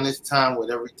 especially around this time with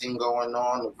everything going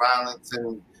on, the violence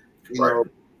and, you know,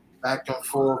 back and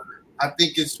forth. I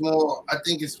think it's more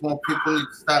people need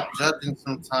to stop judging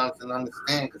sometimes and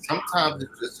understand, because sometimes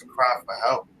it's just a cry for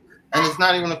help. And it's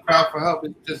not even a cry for help.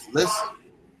 It's just listen.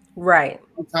 Right.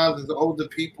 Sometimes as older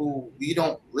people, we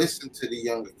don't listen to the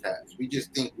younger cats. We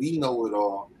just think we know it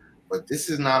all. But this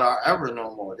is not our era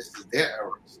no more. This is their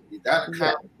era. You got to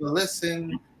kind of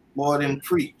listen more than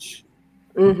preach.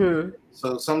 Mm-hmm.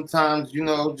 So sometimes,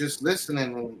 just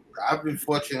listening. And I've been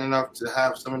fortunate enough to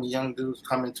have some of the young dudes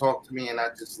come and talk to me, and I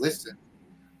just listen.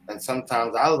 And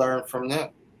sometimes I learn from them.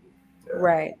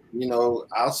 Right.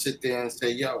 I'll sit there and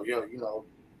say, yo,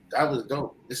 that was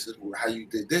dope. This is how you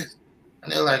did this.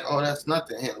 And they're like, oh, that's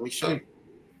nothing. Here, let me show you.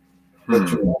 But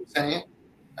you know what I'm saying?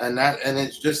 And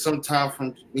it's just some time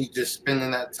from me just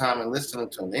spending that time and listening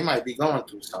to them. They might be going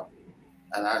through something.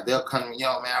 And they'll come to me,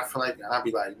 yo, man, I feel like, and I'll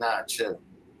be like, nah, chill.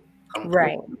 Come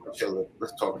chill.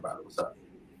 Let's talk about it. What's up?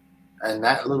 And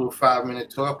that little 5-minute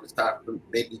talk will start to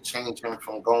maybe change him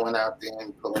from going out there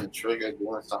and pulling the trigger,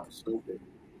 doing something stupid.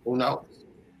 Who knows?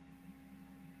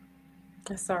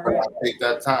 That's all right. I take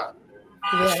that time.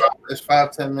 Yeah. It's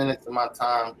 5-10 minutes of my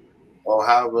time, or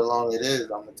however long it is.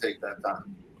 I'm gonna take that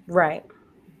time. Right.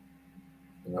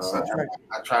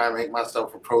 I try and make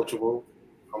myself approachable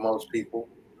for most people.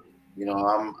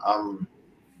 I'm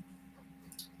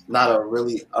not a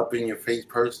really up in your face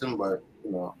person, but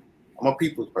I'm a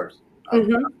people's person. I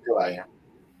feel I am.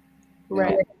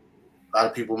 Right. A lot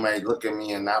of people may look at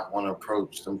me and not want to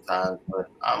approach sometimes, but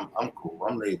I'm cool.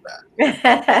 I'm laid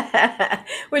back.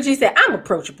 What'd you say? I'm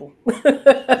approachable. All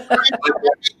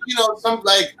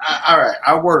right.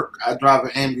 I work. I drive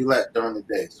an ambulance during the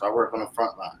day, so I work on the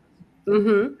front line.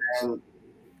 Mm-hmm. And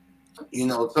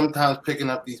sometimes picking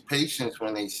up these patients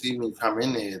when they see me come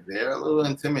in there, they're a little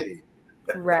intimidated.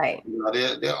 Right.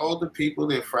 They're older people.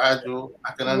 They're fragile.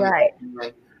 I can understand.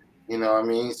 Right. You know what I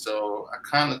mean? So I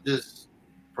kind of just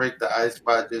break the ice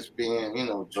by just being,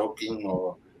 joking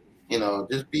or,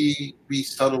 just be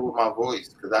subtle with my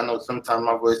voice, because I know sometimes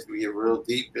my voice can get real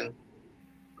deep and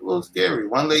a little scary.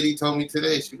 One lady told me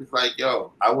today, she was like,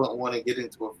 "Yo, I wouldn't want to get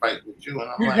into a fight with you," and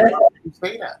I'm like, "Why would you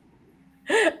say that?"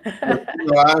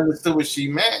 But, I understood what she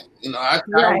meant.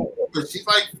 But she's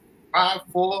like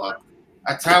 5'4".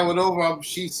 I towered over.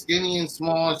 She's skinny and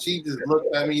small. She just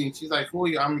looked at me and she's like, "Who are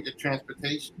you? I'm your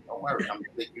transportation. Don't worry, I'm gonna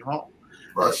take you home."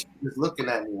 Right. She's just looking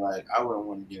at me like I wouldn't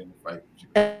want to get in a fight with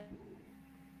you.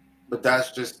 But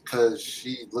that's just because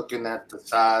she's looking at the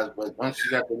size. But once she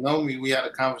got to know me, we had a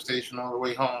conversation on the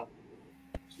way home.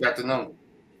 She got to know me.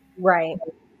 Right.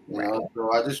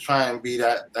 So I just try and be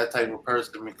that type of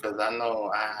person, because I know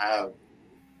I have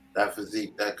that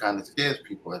physique that kind of scares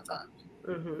people at times.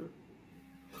 Mm-hmm.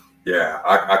 Yeah,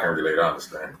 I can relate. I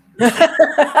understand.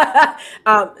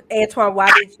 Antoine,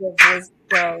 why did your voice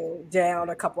go down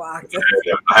a couple octaves?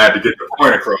 I had to get the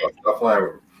point across. Stop playing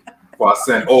with me. Before I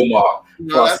send Omar.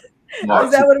 Is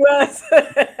that what it was?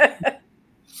 That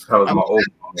was my old.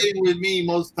 With me,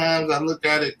 most times I look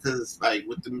at it because, like,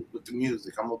 with the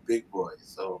music, I'm a big boy,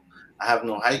 so I have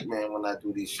no hype man when I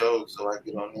do these shows. So I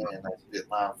get on there and I spit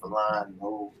line for line.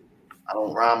 No, I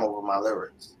don't rhyme over my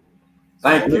lyrics.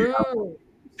 Thank you.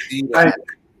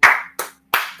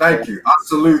 Thank you. I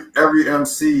salute every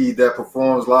MC that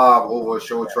performs live over a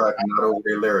show track and not over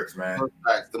their lyrics, man.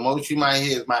 The most you might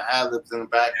hear is my ad-libs in the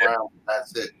background.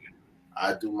 That's it.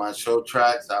 I do my show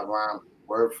tracks. I rhyme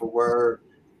word for word.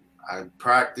 I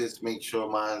practice, make sure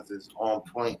mine is on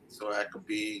point, so I could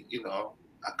be,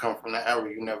 I come from the era.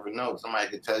 You never know. Somebody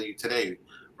could tell you today,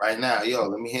 right now, yo,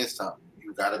 let me hear something.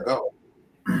 You gotta go.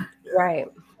 Right.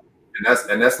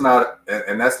 And that's not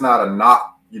a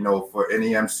knock, for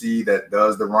any MC that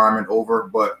does the rhyming over,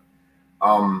 but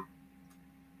I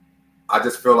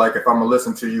just feel like if I'm gonna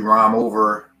listen to you rhyme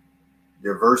over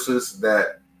your verses,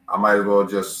 that I might as well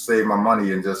just save my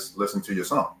money and just listen to your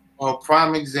song. Well,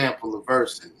 prime example of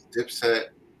verses, Dipset.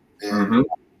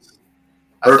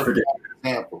 Perfect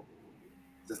example.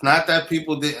 It's not that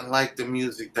people didn't like the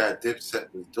music that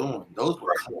Dipset was doing. Those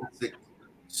were classic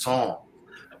songs.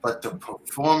 But the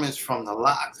performance from the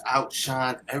Lox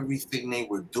outshined everything they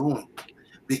were doing,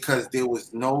 because there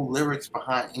was no lyrics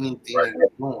behind anything they were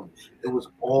doing. It was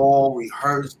all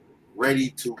rehearsed,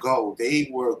 ready to go. They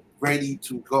were ready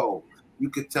to go. You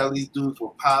could tell these dudes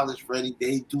were polished, ready.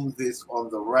 They do this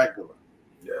on the regular.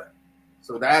 Yeah.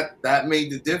 So that made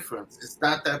the difference. It's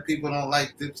not that people don't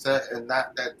like Dipset and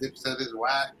not that Dipset is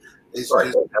whack. It's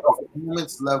just the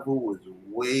performance level was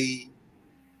way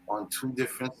on it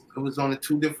was on a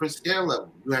 2 different scale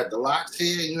level. You had the Lox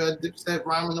here and you had Dipset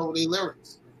rhyming over their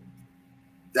lyrics.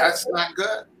 That's not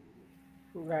good.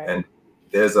 Right. And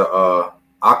there's I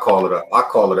call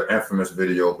it an infamous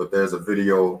video, but there's a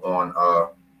video on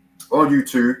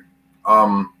YouTube.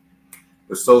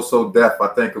 The So Def, I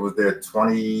think it was their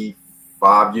 25th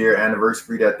 5-year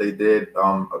anniversary that they did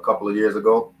a couple of years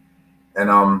ago.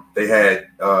 And they had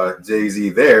Jay-Z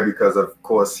there because of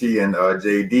course he and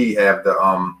JD have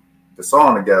the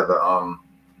song together.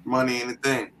 Money Ain't a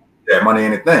Thing. Yeah, Money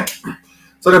Ain't a Thing.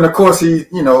 So then of course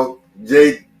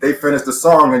they finished the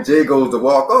song and Jay goes to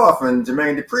walk off and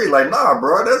Jermaine Dupri like, nah,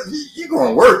 bro, you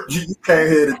gonna work. You came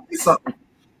here to do something.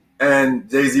 And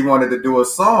Jay-Z wanted to do a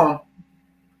song,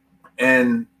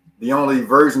 and the only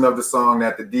version of the song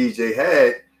that the DJ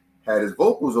had his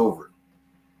vocals over it.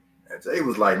 And Jay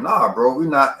was like, nah, bro, we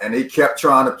not. And they kept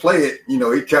trying to play it. He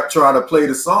kept trying to play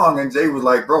the song, and Jay was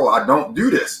like, bro, I don't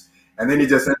do this. And then he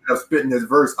just ended up spitting his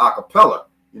verse a cappella.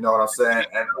 You know what I'm saying?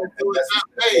 And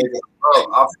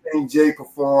bro, I've seen Jay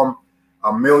perform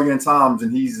 1,000,000 times,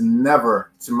 and he's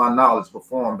never, to my knowledge,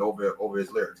 performed over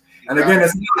his lyrics. And again,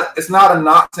 it's not a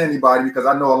knock to anybody because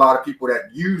I know a lot of people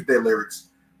that use their lyrics,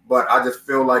 but I just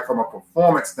feel like from a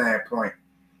performance standpoint,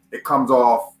 it comes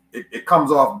off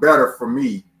better for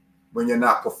me when you're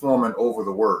not performing over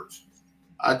the words.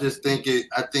 I think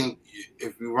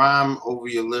if you rhyme over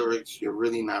your lyrics, you're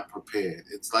really not prepared.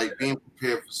 It's like being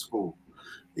prepared for school.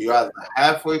 You're either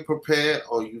halfway prepared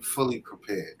or you fully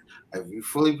prepared. If you're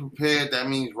fully prepared, that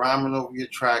means rhyming over your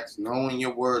tracks, knowing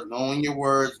your words, knowing your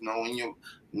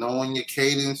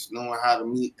cadence, knowing how to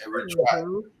meet every track.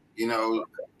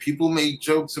 People make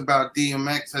jokes about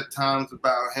DMX at times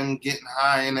about him getting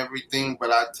high and everything,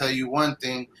 but I tell you one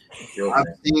thing, I've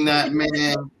seen that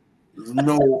man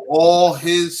know all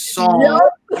his songs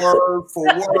word for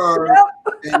word,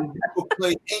 and you can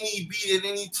play any beat at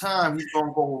any time. He's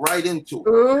gonna go right into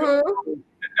it.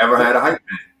 Never had a hype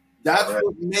man. That's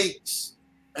what makes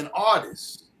an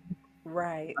artist.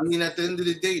 Right. I mean, at the end of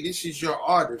the day, this is your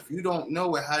art. If you don't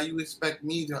know it, how you expect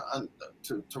me to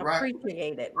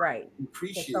appreciate it? Right.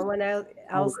 Appreciate someone else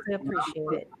to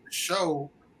appreciate it.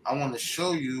 I want to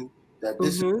show you that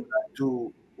this is what I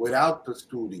do without the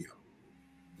studio.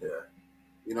 Yeah.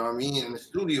 You know what I mean? In the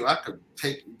studio, I could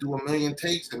do 1,000,000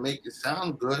 takes and make it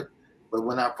sound good, but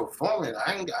when I perform it,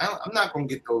 I'm not gonna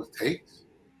get those takes.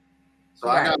 So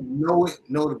I gotta know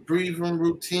the breathing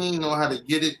routine, know how to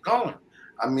get it going.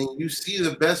 I mean, you see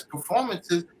the best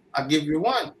performances. I give you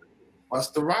one.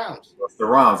 Busta Rhymes. Busta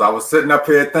Rhymes. I was sitting up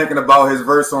here thinking about his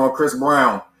verse on Chris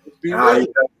Brown. And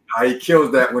how he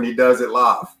kills that when he does it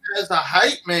live. There's a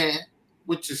hype man,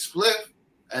 which is Spliff,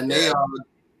 and they are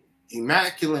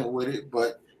immaculate with it,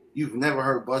 but you've never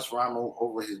heard Busta Rhymes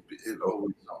over his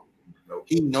song. Nope.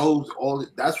 He knows all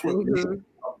it. That's what makes a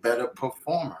better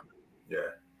performer. Yeah.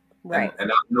 Right.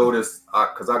 And I've noticed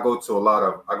because I go to a lot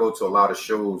of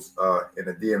shows in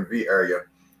the DMV area,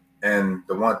 and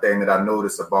the one thing that I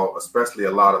notice about especially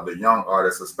a lot of the young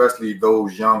artists, especially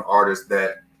those young artists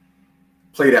that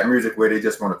play that music where they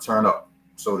just want to turn up,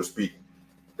 so to speak,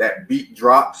 that beat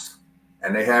drops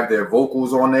and they have their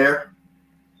vocals on there,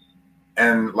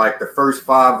 and like the first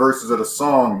 5 verses of the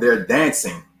song, they're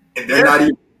dancing, and they're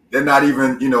not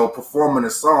even performing the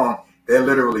song. They're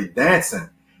literally dancing.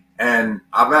 And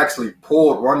I've actually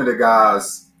pulled one of the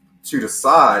guys to the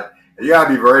side. And you gotta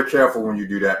be very careful when you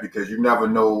do that because you never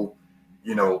know,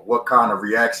 what kind of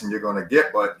reaction you're gonna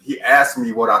get. But he asked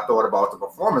me what I thought about the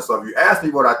performance. So if you ask me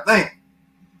what I think,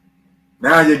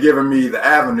 now you're giving me the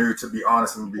avenue to be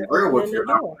honest and be real with you.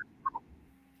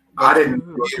 I didn't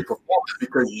do your performance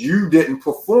because you didn't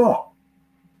perform.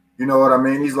 You know what I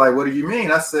mean? He's like, what do you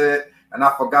mean? I said, and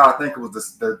I forgot, I think it was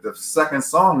the second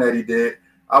song that he did.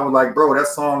 I was like, bro, that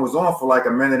song was on for like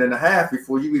 1.5 minutes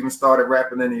before you even started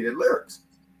rapping any of the lyrics.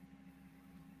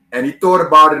 And he thought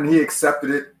about it and he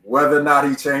accepted it. Whether or not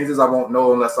he changes, I won't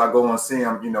know unless I go and see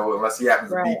him, unless he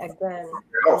happens to be somewhere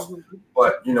else.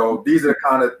 But these are the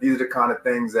kind of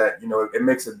things that, it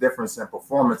makes a difference in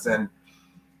performance. And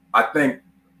I think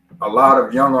a lot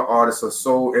of younger artists are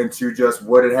so into just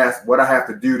what I have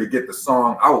to do to get the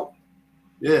song out.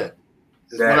 Yeah.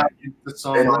 That's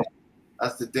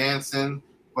the dancing.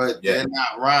 But they're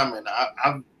not rhyming.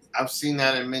 I've seen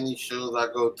that in many shows I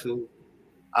go to.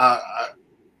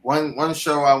 One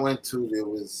show I went to,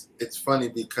 it's funny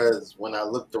because when I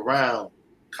looked around,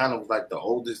 kind of like the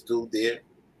oldest dude there.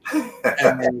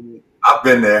 And I've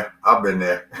been there. It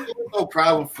was no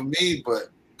problem for me, but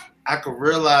I could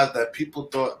realize that people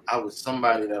thought I was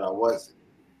somebody that I wasn't.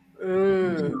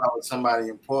 I was somebody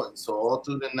important. So all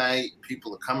through the night,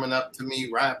 people are coming up to me,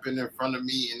 rapping in front of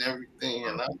me and everything.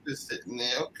 And I'm just sitting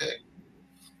there, okay.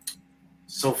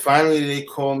 So finally they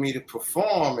call me to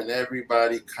perform and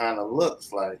everybody kind of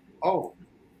looks like, oh,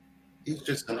 he's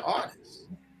just an artist.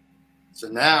 So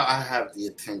now I have the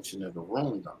attention of the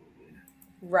room though.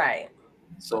 Right.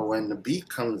 So when the beat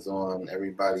comes on,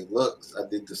 everybody looks. I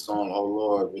did the song, Oh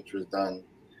Lord, which was done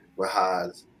with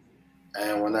Haas.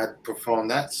 And when I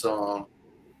performed that song,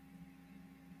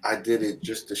 I did it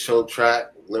just to show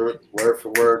track, lyric, word for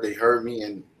word. They heard me,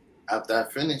 and after I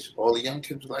finished, all the young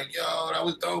kids were like, "Yo, that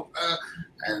was dope."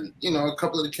 And a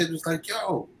couple of the kids was like,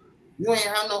 "Yo, you ain't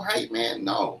have no hype, man."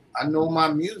 No, I know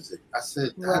my music. I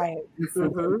said, "That's Right.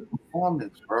 different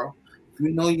performance, bro. If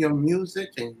you know your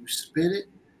music and you spit it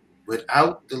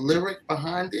without the lyric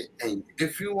behind it, and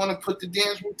if you want to put the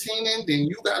dance routine in, then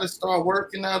you got to start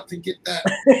working out to get that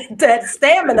that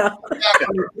stamina."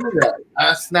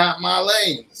 That's not my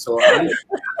lane. So I'm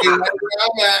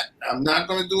not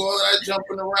going to do all that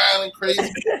jumping around and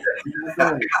crazy.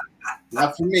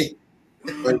 Not for me.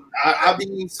 But I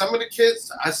mean, some of the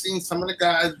kids, I seen some of the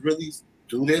guys really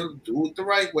do it the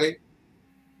right way,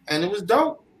 and it was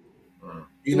dope.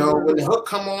 When the hook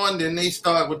come on, then they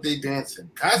start with their dancing.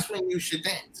 That's when you should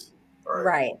dance.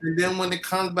 Right. And then when it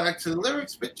comes back to the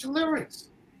lyrics, spit your lyrics.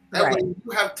 That way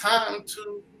you have time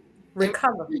to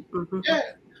recover. Yeah.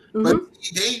 But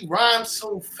they rhyme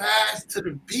so fast to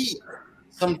the beat.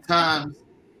 Sometimes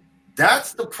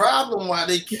that's the problem why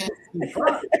they can't keep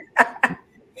up.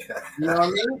 You know what I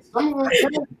mean? Some of them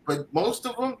can, but most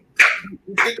of them,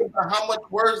 you think about how much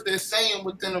words they're saying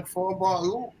within a 4-bar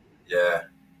loop. Yeah.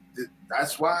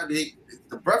 That's why it's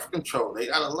the breath control. They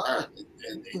gotta learn.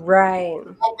 And right.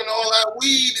 Smoking all that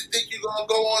weed and think you're gonna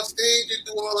go on stage and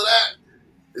do all of that.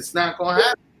 It's not gonna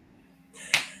happen.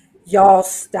 Y'all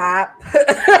stop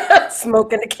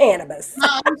smoking the cannabis.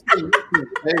 No,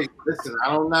 listen,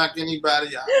 I don't knock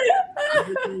anybody out.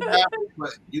 But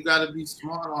you got to be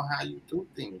smart on how you do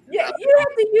things. Yeah, you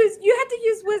have to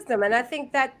use wisdom, and I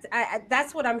think that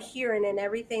that's what I'm hearing in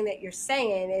everything that you're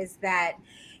saying is that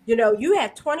you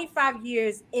have 25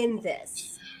 years in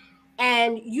this.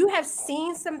 And you have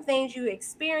seen some things, you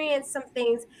experienced some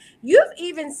things, you've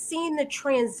even seen the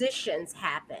transitions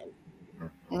happen.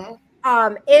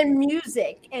 In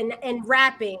music and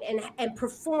rapping and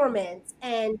performance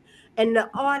and the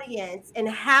audience and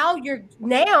how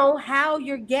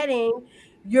you're getting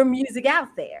your music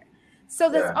out there. So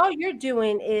that's all you're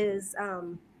doing is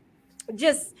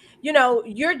just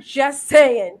you're just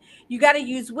saying you got to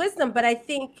use wisdom. But I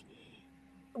think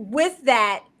with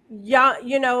that,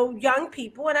 young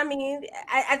people, and I mean,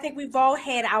 I think we've all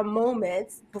had our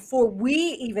moments before we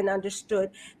even understood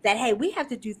that, hey, we have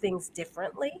to do things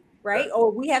differently, right?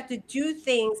 Or we have to do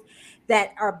things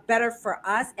that are better for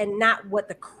us and not what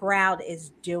the crowd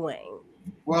is doing.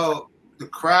 Well, the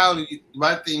crowd,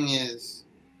 my thing is,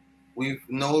 we've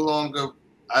no longer,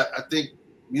 I think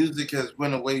music has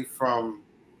went away from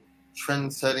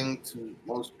trend setting to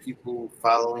most people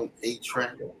following a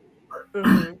trend.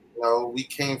 We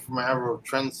came from an era of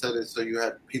trendsetters, so you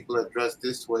had people that dress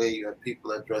this way, you had people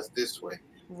that dress this way,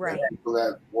 right? People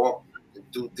that walk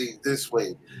and do things this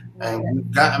way, and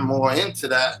we've gotten more into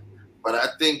that. But I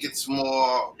think it's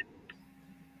more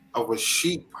of a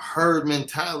sheep herd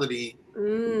mentality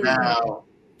now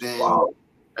than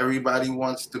everybody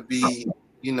wants to be,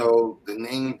 the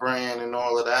name brand and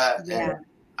all of that. Yeah. And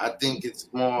I think it's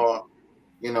more.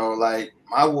 Like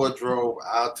my wardrobe,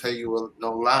 I'll tell you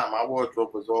no lie, my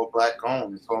wardrobe was all black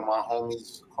owned. It's all my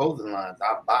homies' clothing lines.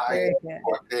 I buy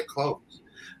their clothes.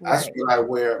 Right. That's what I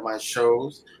wear at my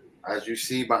shows. As you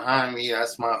see behind me,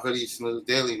 that's my hoodie, Snooze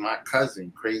Daily. My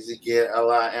cousin, Crazy Gear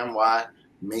Limy,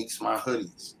 makes my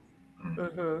hoodies.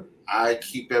 I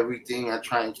keep everything. I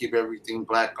try and keep everything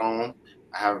black owned.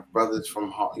 I have brothers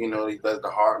from, he does the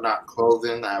Hard Knock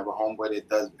clothing. I have a homeboy that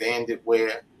does bandit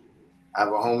wear. I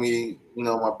have a homie,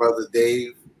 my brother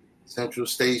Dave, Central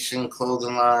Station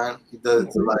clothing line. He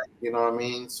does you know what I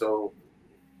mean? So,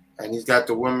 and he's got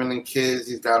the women and kids.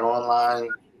 He's got online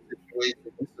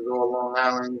situations. This is all Long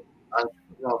Island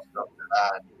entrepreneurial stuff that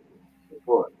I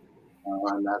support.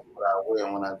 And that's what I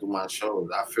wear when I do my shows.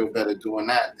 I feel better doing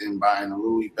that than buying a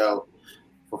Louis belt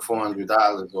for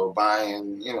 $400 or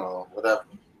buying, whatever.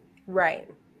 Right.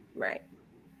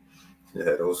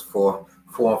 Yeah, those $400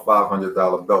 and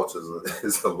 $500 belts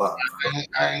is a lot.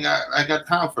 I got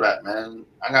time for that, man.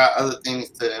 I got other things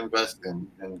to invest in.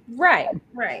 Right.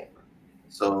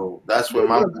 So that's where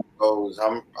my money goes.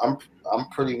 I'm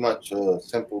pretty much a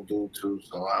simple dude too,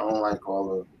 so I don't like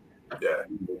all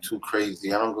the too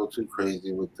crazy. I don't go too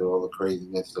crazy with all the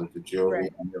craziness of the jewelry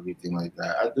and everything like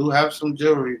that. I do have some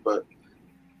jewelry, but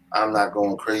I'm not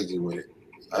going crazy with it.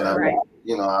 And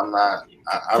I'm not.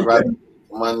 I'd rather get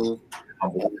the money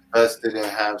invest it and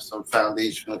have some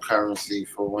foundational currency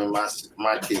for when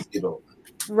my kids get older.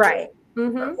 Right. You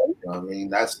know what I mean?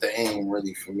 That's the aim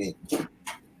really for me.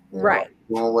 Right.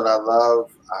 Doing what I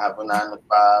love. I have a 9 to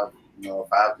 5.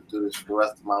 If I have to do this for the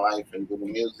rest of my life and do the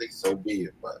music, so be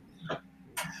it. But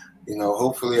you know,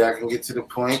 hopefully I can get to the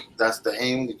point. That's the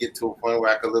aim, to get to a point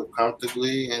where I can live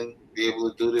comfortably and be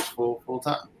able to do this full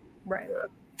time. Right.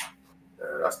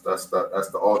 That's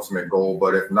the ultimate goal.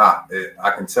 But if not,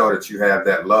 I can tell that you have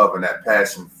that love and that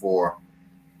passion for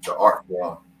the art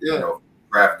form, you know,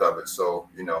 craft of it. So,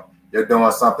 you know, you're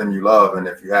doing something you love, and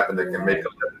if you happen to can make a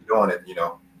living doing it, you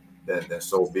know, then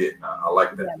so be it. I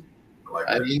like that. I like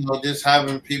that. You know, just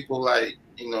having people like,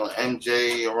 you know,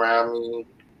 MJ around me,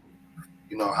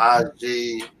 you know,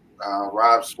 IG,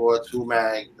 Rob Sports,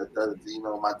 Humag, that does, you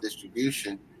know, my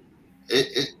distribution.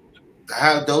 It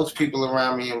have those people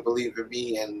around me and believe in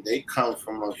me, and they come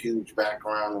from a huge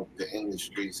background of the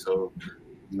industry. So,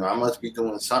 you know, I must be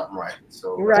doing something right.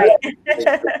 So,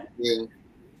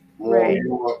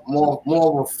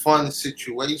 more of a fun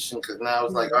situation, because now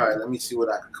it's like, all right, let me see what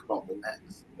I can come up with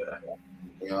next.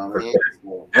 You know what I mean?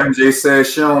 MJ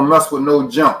says she don't mess with no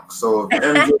junk. So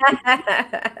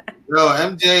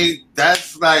MJ,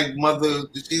 that's like mother.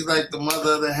 She's like the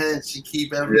mother of the hen. She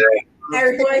keep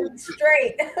everyone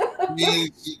straight.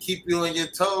 She keep you on your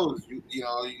toes. You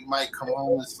know, you might come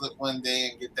home and slip one day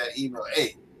and get that email.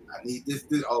 Hey, I need this.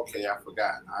 Okay, I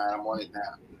forgot. I'm on it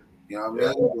now. You know what I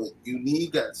mean? But you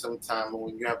need that sometime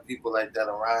when you have people like that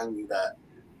around you that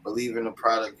believe in the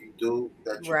product you do,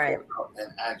 that you can help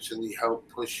and actually help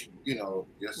push, you know,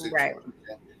 your situation.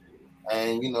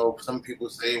 And, you know, some people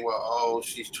say, well, oh,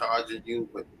 she's charging you,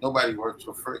 but nobody works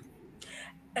for free.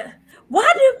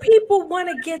 Why do people want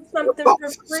to get something for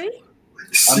free?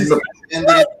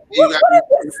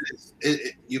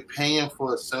 You're paying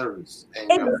for a service.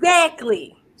 And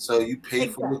exactly. So you pay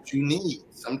for what you need.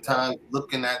 Sometimes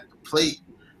looking at the plate,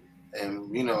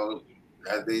 and, you know,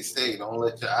 as they say, don't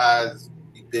let your eyes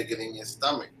be bigger than your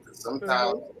stomach. Because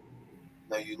sometimes, you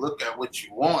know, you look at what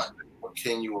you want, but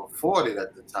can you afford it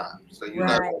at the time? So you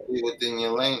got to be within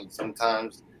your lane.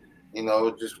 Sometimes, you know,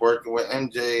 just working with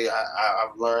MJ,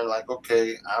 I've learned, like,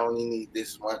 okay, I only need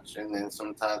this much, and then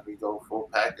sometimes we go full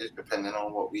package depending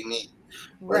on what we need.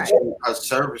 But her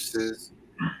services,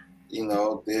 you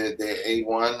know, they're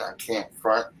A1. I can't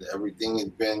front. Everything has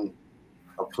been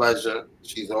a pleasure.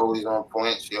 She's always on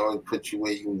point. She always puts you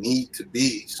where you need to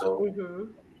be. So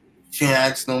you can't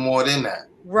ask no more than that.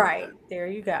 Right. There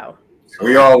you go. So,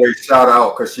 we always shout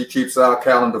out because she keeps our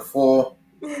calendar full.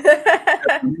 On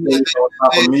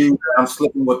top of me, I'm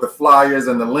slipping with the flyers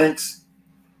and the links.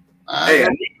 Hey, I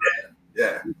need that.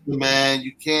 Yeah, man,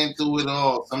 you can't do it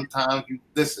all. Sometimes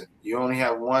you only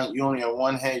have one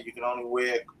head. You can only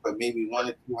wear but maybe 1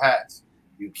 or 2 hats.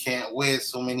 You can't wear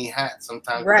so many hats.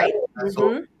 Sometimes,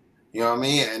 you know what I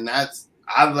mean? And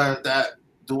I learned that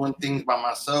doing things by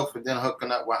myself, and then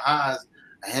hooking up with Haas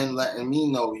and him letting me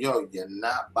know, yo, you're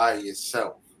not by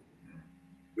yourself.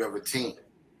 You have a team.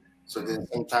 So then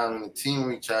sometimes when the team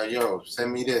reach out, yo,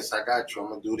 send me this. I got you. I'm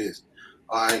gonna do this.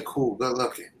 All right, cool. Good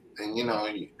looking. And, you know,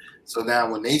 so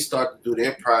now when they start to do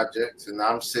their projects and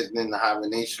I'm sitting in the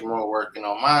hibernation mode working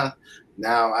on mine,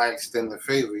 now I extend the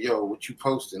favor. Yo, what you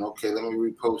posting? Okay, let me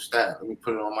repost that. Let me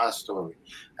put it on my story.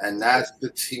 And that's the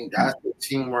team. That's the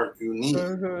teamwork you need.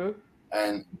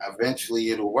 And eventually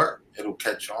it'll work. It'll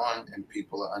catch on and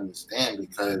people will understand,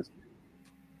 because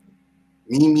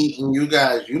me meeting you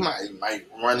guys, you might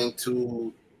run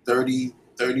into 30,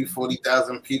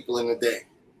 40,000 people in a day.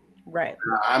 Right.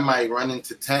 I might run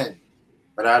into 10.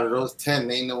 But out of those 10,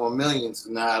 they know 1 million.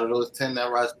 So now out of those 10 that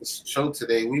watched the show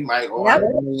today, we might all have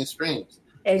 1 million streams.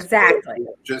 Exactly.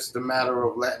 So it's just a matter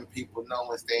of letting people know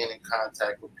and staying in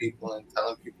contact with people and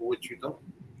telling people what you're doing.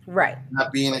 Right.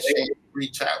 Not being ashamed to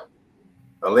reach out.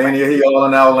 Alania, he all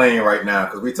in our lane right now,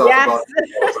 because we talk about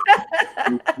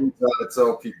we try to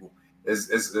tell people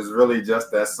it's really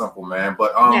just that simple, man.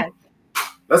 But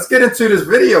let's get into this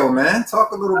video, man.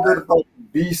 Talk a little bit about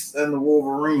Beast and the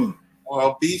Wolverine.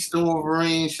 Well, Beast and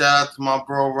Wolverine, shout out to my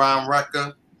bro Ron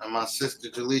Rucker and my sister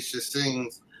Jaleisha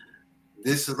Sings.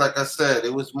 This is, like I said,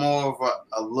 it was more of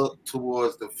a look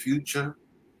towards the future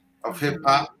of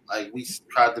hip-hop. Like, we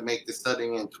tried to make the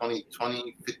setting in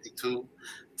 2052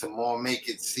 to more make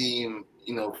it seem,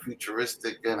 you know,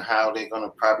 futuristic, and how they're going to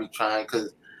probably try,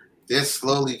 because they're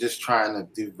slowly just trying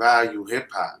to devalue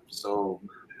hip-hop. So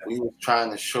we were trying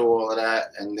to show all of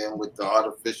that, and then with the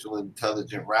artificial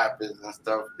intelligent rappers and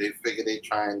stuff, they figure they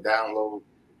try and download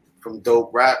from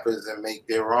dope rappers and make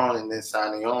their own, and then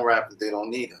sign their own rappers. They don't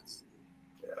need us.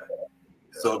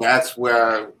 So that's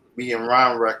where me and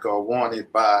Ron Reck are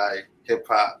wanted by hip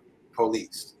hop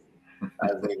police,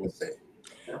 as they would say.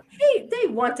 They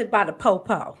wanted by the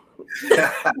popo.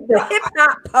 The hip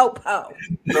hop po-po.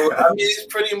 So, I mean, it's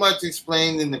pretty much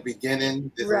explained in the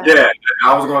beginning. Right. Yeah,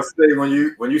 I was gonna say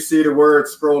when you see the word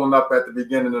scrolling up at the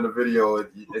beginning of the video,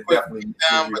 it definitely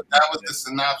down, but that was the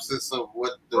synopsis of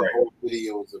what the Right. whole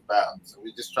video is about. So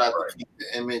we just tried Right. to keep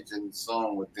the image and the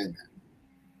song within that.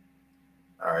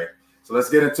 All right. So let's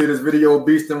get into this video,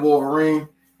 Beast and Wolverine,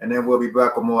 and then we'll be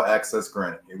back with more Access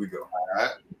Granted. Here we go. All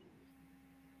right.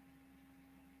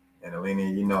 And Alina,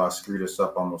 you know I screw this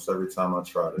up almost every time I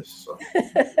try this. So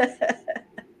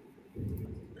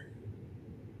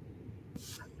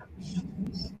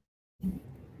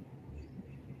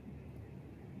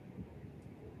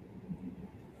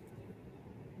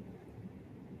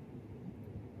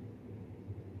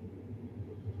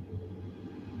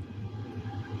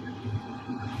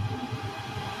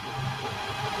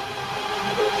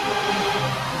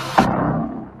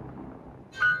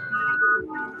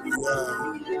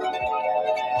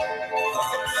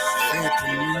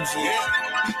Anthem music,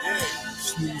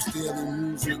 Snooze Daily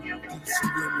Music, DC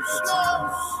Limited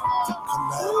Times,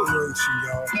 collaboration,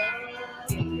 y'all.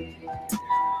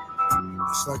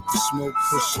 It's like the smoke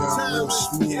push out real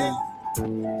smooth.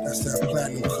 That's that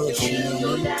platinum kush, you know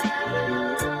what I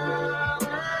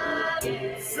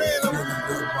mean? Feeling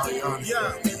good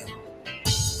bionic.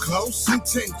 Close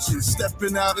intention,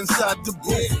 stepping out inside the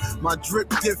booth. My drip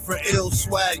different, ill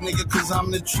swag, nigga, cause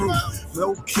I'm the truth.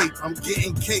 No cape, I'm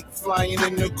getting cake, flying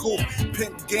in the coop.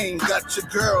 Pimp game, got your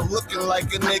girl looking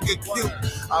like a nigga cute.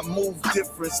 I move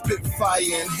different, spit fire,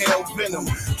 inhale venom.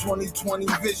 2020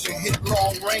 vision, hit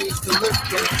long range to lift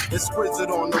them. Exquisite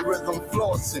on the rhythm,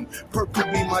 flossing. Purple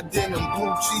be my denim,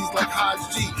 blue cheese like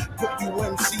Haj G. Put you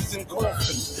MCs in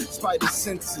coffins. Spider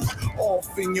senses,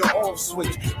 off in your off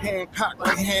switch. Hancock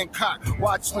like Hancock,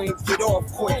 watch lanes get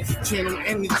off quick. Channel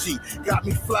energy, got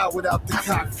me fly without the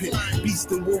cockpit.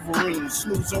 Beast and Wolverine,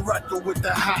 snooze and record with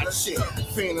the hot shit.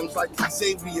 Phantoms like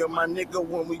Xavier, my nigga,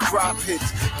 when we drop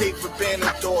hits. David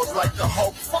Banner doors like the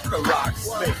Hulk, fuck a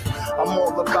rocksmith. I'm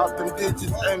all about them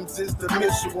digits, M's is the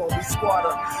mission when we squat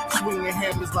up. Swinging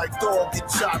hammers like dog get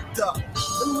chopped up.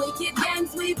 The wicked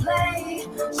games we play,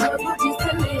 sure put you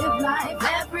to live life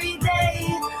every day.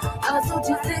 Hustle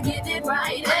just to get it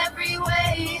right every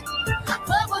way.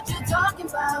 But what you talking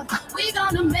about, we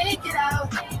gonna make it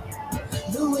out.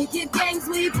 The wicked games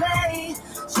we play,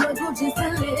 struggle just to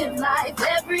live life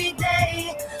every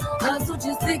day. Hustle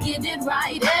just to get it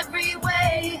right every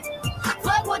way.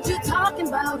 But what you talking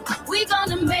about, we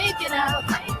gonna make it out.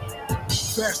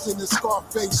 Faster than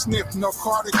Scarface sniff,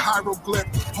 narcotic hieroglyph.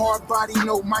 Hard body,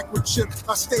 no microchip.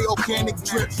 I stay organic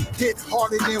drip. Hit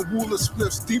harder than Wooler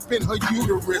spliffs, deep in her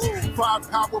uterus.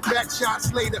 5 power back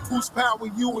shots later. Whose power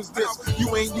you is this?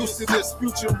 You ain't used to this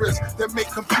futurist that make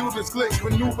computers glitch.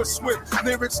 Maneuver swift,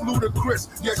 lyrics ludicrous.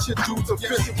 Yes, your dudes are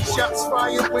fit. Shots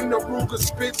fired when the Ruger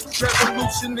spits.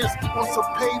 Revolutionist wants a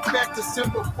payback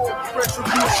December 4th.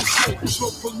 Retribution shit.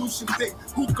 Smoke pollution thing.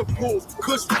 Hookah pulls.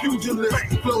 Kush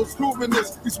pugilist. Flows proving this.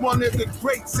 He's one of the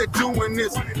greats at doing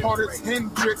this. Hard as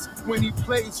Hendrix when he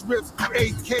plays riffs.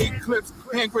 AK clips,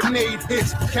 hand grenade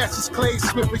hits. Cassius Clay,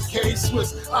 Swift and K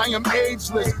Swiss. I am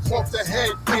ageless. Off the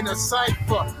head in a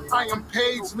cipher. I am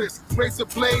pageless. Razor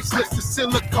blades, list the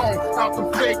silicone. Out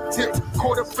the fake tips.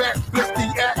 Quarterback flips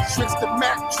the actress, the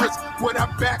mattress. What I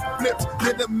backflips,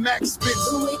 get the max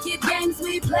spits. The wicked games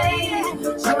we play,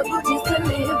 struggle just to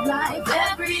live life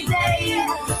every day.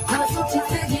 Hustle just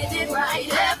to get it right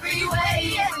every way.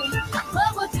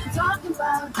 But what you talking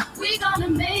about, we gonna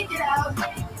make it out.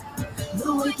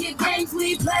 The wicked games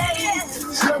we play,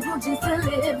 struggle just to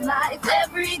live life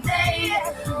every day.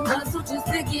 Hustle just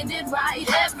to get it right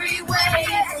every way.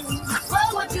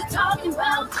 But what you talking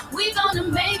about, we gonna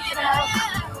make it out.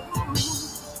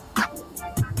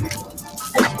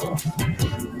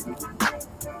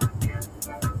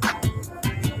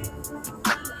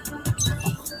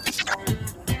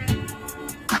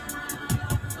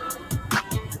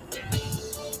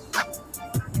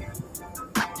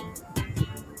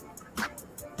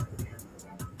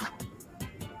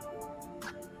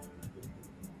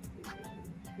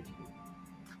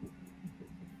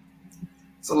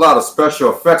 it's a lot of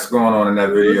special effects going on in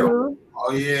that video. Mhm.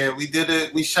 Oh yeah, we did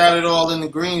it. We shot it all in the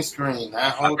green screen.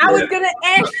 I was gonna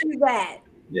ask you that.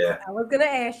 Yeah. I was gonna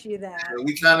ask you that.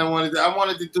 We kind of wanted. I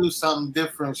wanted to do something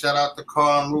different. Shout out to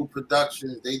Carl and Root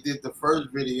Productions. They did the first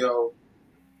video,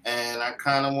 and I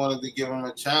kind of wanted to give them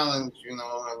a challenge, you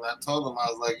know. And I told them, I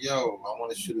was like, "Yo, I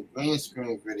want to shoot a green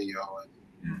screen video,"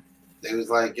 and they was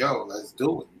like, "Yo, let's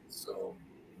do it." So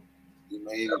we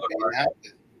made it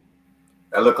happen.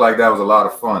 That looked like that was a lot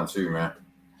of fun too, man.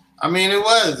 I mean, it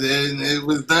was, and it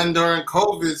was done during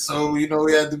COVID, so we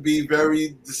had to be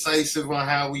very decisive on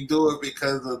how we do it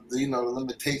because of the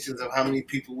limitations of how many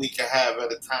people we can have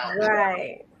at a time.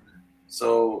 Right.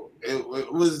 So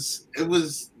it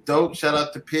was dope. Shout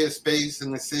out to Peer Space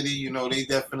in the city. They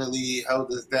definitely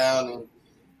held us down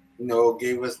and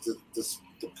gave us the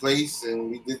place,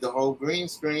 and we did the whole green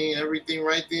screen, everything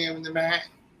right there in the back.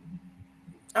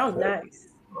 Oh, nice.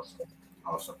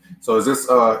 Awesome. So is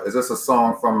this a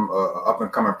song from up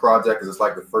and coming project? Is this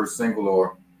like the first single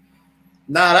or?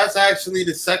 Nah, that's actually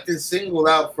the second single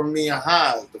out from me and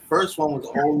Haas. The first one was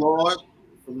 "Oh Lord"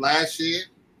 from last year,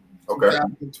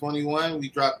 2021. We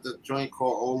dropped the joint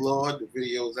called "Oh Lord." The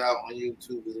video's out on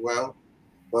YouTube as well.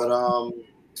 But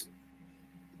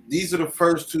these are the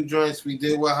first two joints we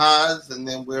did with Haas, and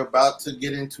then we're about to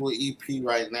get into an EP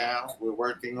right now. We're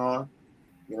working on,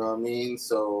 you know what I mean?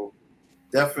 So.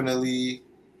 Definitely,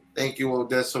 thank you,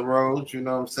 Odessa Rhodes. You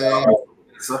know what I'm saying?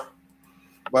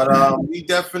 But we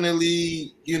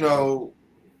definitely, we're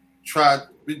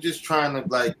just trying to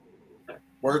like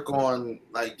work on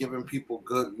like giving people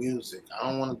good music. I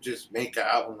don't want to just make an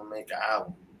album to make an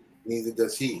album. Neither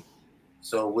does he.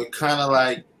 So we're kind of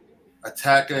like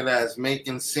attacking it as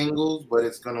making singles, but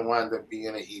it's gonna wind up being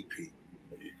an EP.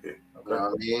 You know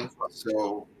what I mean?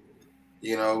 So,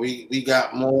 we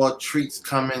got more treats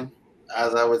coming.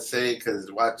 As I would say,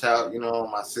 because watch out,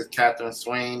 my sister Catherine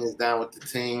Swain is down with the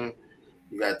team.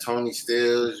 You got Tony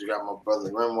Stills, you got my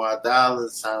brother Renoir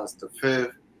Dollars, Silence the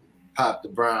Fifth, Pop the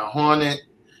Brown Hornet,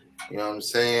 you know what I'm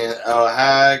saying? El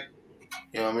Hag,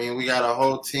 you know what I mean? We got a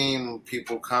whole team of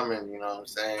people coming, you know what I'm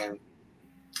saying?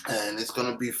 And it's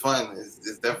going to be fun.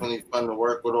 It's definitely fun to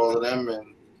work with all of them.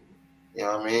 And, you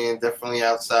know what I mean? Definitely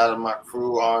outside of my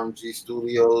crew, RMG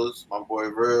Studios, my boy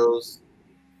Reels.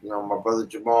 My brother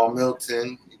Jamal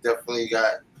Milton, he definitely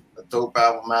got a dope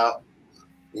album out,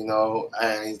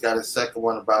 and he's got a second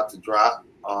one about to drop.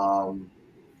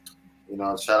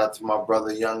 Shout out to my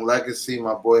brother Young Legacy,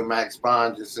 my boy Max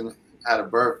Bond just had a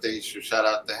birthday, so shout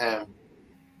out to him.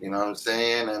 You know what I'm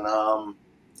saying? And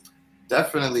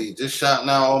definitely just shouting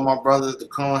out all my brothers, the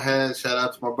Coneheads, shout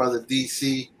out to my brother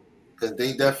DC, because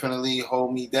they definitely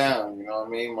hold me down. You know what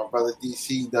I mean? My brother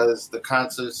DC does the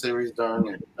concert series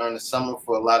during the summer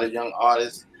for a lot of young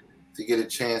artists to get a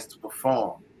chance to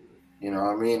perform. You know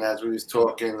what I mean? As we was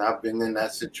talking, I've been in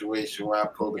that situation where I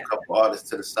pulled a couple artists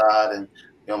to the side and,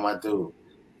 my dude,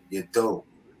 you're dope.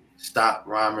 Stop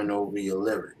rhyming over your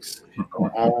lyrics. Go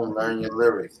home, learn your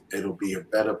lyrics. It'll be a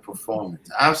better performance.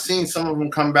 I've seen some of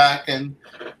them come back and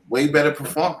way better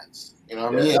performance. You know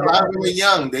what I mean? A lot of them are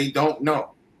young. They don't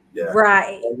know. Yeah.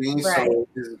 Right. I mean, right. So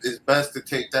it's best to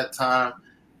take that time.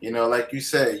 Like you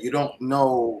said, you don't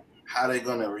know how they're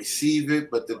gonna receive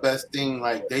it, but the best thing,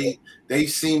 like they've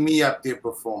seen me up there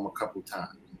perform a couple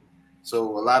times.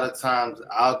 So a lot of times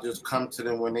I'll just come to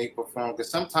them when they perform, because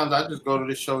sometimes I just go to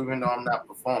the show even though I'm not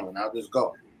performing. I'll just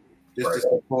go, just to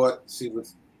support, see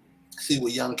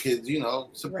what young kids,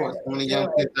 support some of the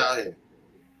young kids out here.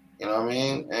 You know what I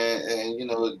mean? And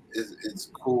it's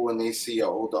cool when they see an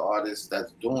older artist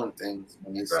that's doing things,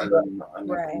 when they see them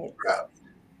under the crowd.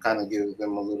 Kind of gives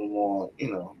them a little more,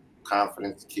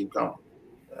 confidence to keep going.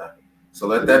 Yeah. So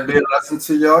let that be a lesson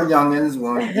to y'all youngins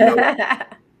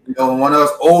when one of us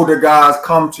older guys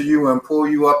come to you and pull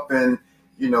you up and,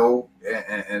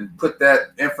 and put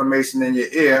that information in your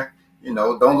ear.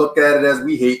 Don't look at it as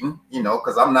we hating,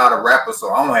 because I'm not a rapper,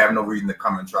 so I don't have no reason to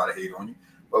come and try to hate on you.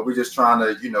 But we're just trying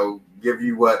to, give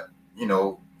you what,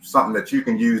 something that you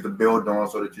can use to build on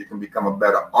so that you can become a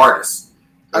better artist.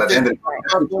 At the end of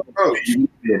the day, you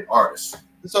be an artist.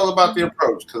 It's all about the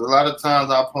approach, because a lot of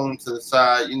times I'll pull them to the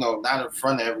side, not in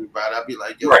front of everybody. I'll be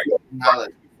like, yo, holler at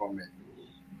me for a minute.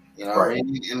 You know what I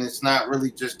mean? And it's not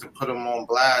really just to put them on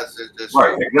blast. It's just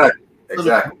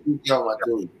exactly. Yo, my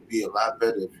dude, it'd be a lot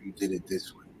better if you did it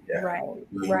this way. Yeah.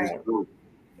 Right.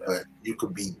 But you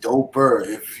could be doper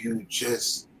if you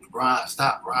just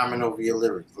stop rhyming over your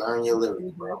lyrics. Learn your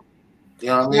lyrics, bro. You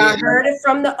know what I mean? I heard it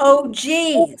from the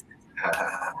OGs.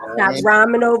 Stop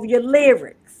rhyming over your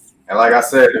lyrics. And like I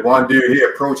said, the one dude, he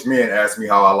approached me and asked me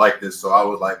how I like this. So I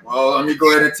was like, well, let me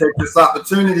go ahead and take this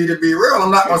opportunity to be real.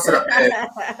 I'm not going to sit up there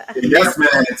yes, man,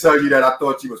 and tell you that I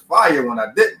thought you was fire when I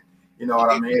didn't. You know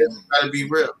what I mean? You got to be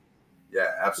real. Yeah,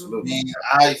 absolutely.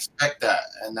 I expect that.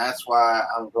 And that's why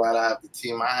I'm glad I have the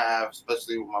team I have,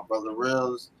 especially with my brother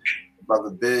Reels, brother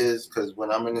Biz, because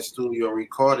when I'm in the studio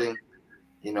recording,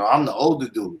 I'm the older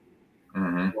dude.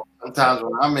 Mm-hmm. Sometimes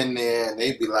when I'm in there and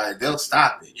they be like, they'll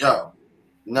stop it. Yo,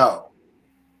 no.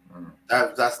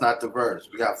 That's not the verse.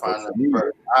 We got to find the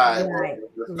verse. All right,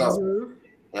 let's go. You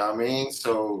know what I mean?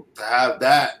 So to have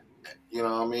that, you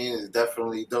know what I mean, is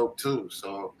definitely dope too.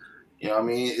 So, you know what I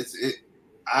mean,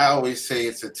 I always say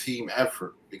it's a team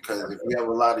effort, because if you have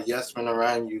a lot of yes men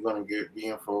around you, you're gonna be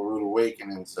in for a rude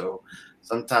awakening. So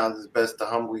sometimes it's best to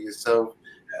humble yourself.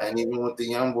 And even with the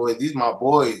young boys, these my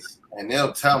boys, and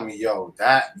they'll tell me, yo,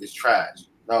 that is trash.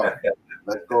 No,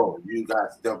 let's go. You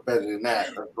guys still better than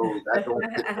that. Let's go. That don't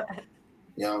fit that.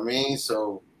 You know what I mean?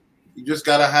 So you just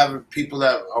gotta have people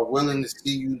that are willing to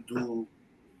see you do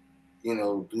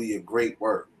your great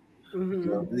work.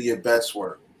 Do your best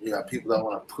work. You got people that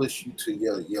want to push you to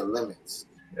your limits.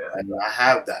 Yeah. And I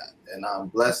have that, and I'm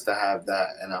blessed to have that,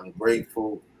 and I'm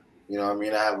grateful. You know what I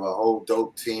mean? I have a whole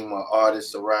dope team of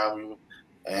artists around me,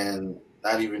 and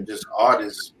not even just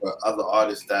artists, but other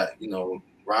artists that,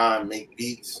 rhyme, make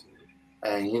beats,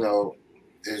 and,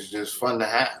 it's just fun to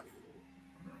have.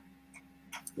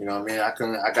 You know what I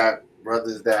mean? I got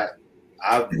brothers that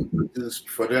I've produced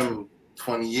for them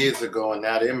 20 years ago, and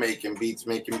now they're making beats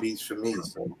for me.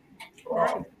 So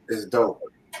Wow. It's dope.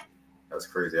 That's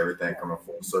crazy. Everything coming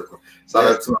full circle. Shout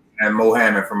out to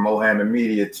Mohammed from Mohammed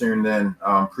Media tuned in.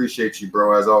 Appreciate you,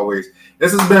 bro, as always.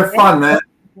 This has been fun, man.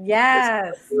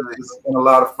 Yes. It's been a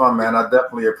lot of fun, man. I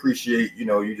definitely appreciate,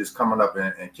 you just coming up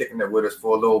and kicking it with us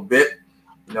for a little bit.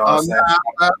 You know what I'm saying?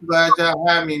 I'm glad y'all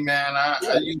had me, man. I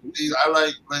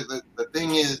like the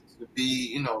thing is to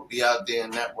be out there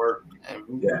and network.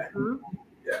 And,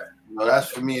 that's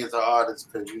for me as an artist,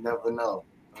 because you never know.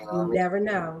 You never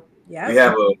know. Yeah.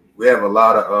 We have a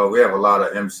lot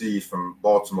of MCs from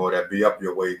Baltimore that be up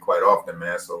your way quite often,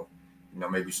 man. So,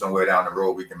 maybe somewhere down the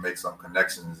road we can make some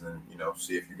connections and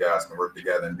see if you guys can work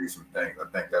together and do some things. I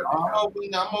think that'd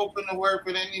be I'm open to work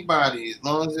with anybody as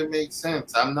long as it makes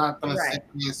sense. I'm not gonna sit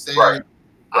here and say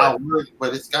I'll work,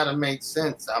 but it's gotta make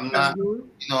sense. I'm not,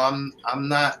 I'm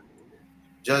not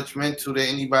judgmental to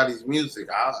anybody's music.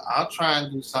 I'll try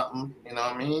and do something. You know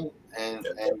what I mean? And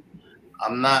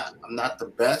I'm not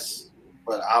the best,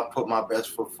 but I'll put my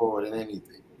best foot forward in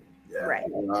anything. Yeah. Right.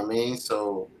 You know what I mean?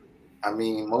 So,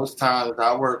 most times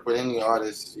I work with any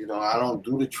artist, I don't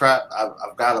do the trap.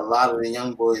 I've got a lot of the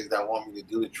young boys that want me to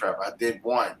do the trap. I did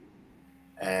one.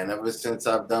 And ever since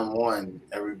I've done one,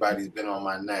 everybody's been on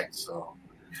my neck. So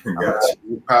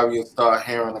you probably will start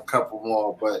hearing a couple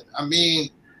more. But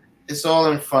it's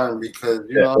all in fun, because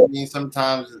you know what I mean.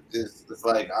 Sometimes it's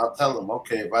like I'll tell them,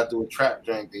 okay, if I do a trap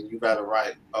joint, then you gotta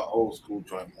write an old school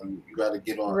joint, and you gotta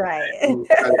get on. Right. You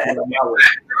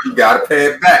gotta pay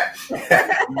it back.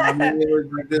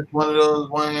 Just one of those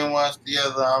one and watch the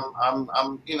other. I'm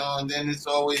and then it's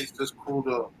always just cool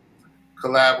to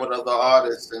collab with other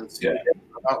artists and see what they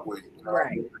come up with.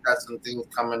 Right. I got some things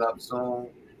coming up soon.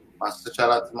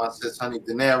 Shout out to my sis Honey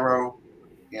Dinero.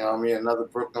 You know what I mean? Another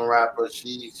Brooklyn rapper.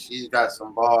 She's got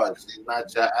some bars. She's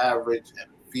not your average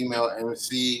female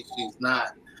MC. She's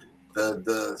not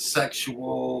the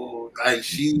sexual. Like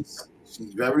she's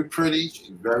very pretty.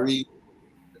 She's very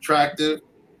attractive,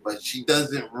 but she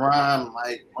doesn't rhyme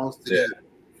like most of the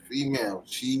females.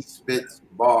 She spits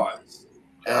bars,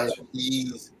 and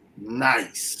she's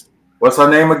nice. What's her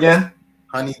name again?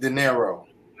 Honey Dinero.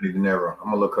 I'm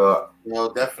gonna look her up.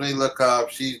 Definitely look her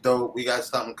up. She's dope. We got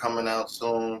something coming out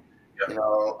soon. Yep.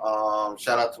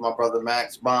 Shout out to my brother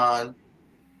Max Bond.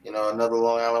 Another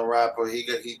Long Island rapper. He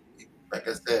like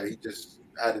I said, he just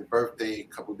had his birthday a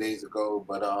couple days ago,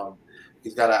 but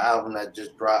he's got an album that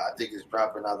just dropped. I think it's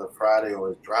dropping either Friday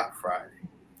or it's dropped Friday.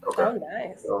 Okay. Oh,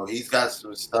 nice. So he's got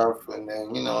some stuff, and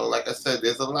then like I said,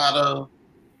 there's a lot of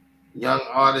young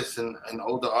artists and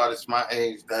older artists my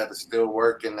age that are still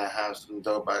working that have some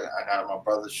dope. I got my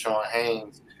brother Sean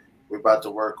Haynes. We're about to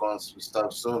work on some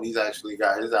stuff soon. He's actually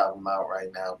got his album out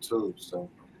right now too. So,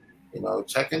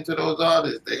 check into those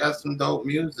artists. They got some dope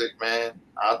music, man.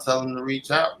 I'll tell them to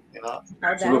reach out. Oh,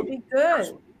 that'd be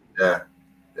good. Yeah,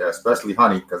 especially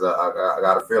Honey, because I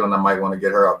got a feeling I might want to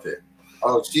get her up here.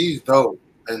 Oh, she's dope.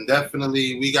 And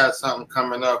definitely, we got something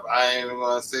coming up. I ain't even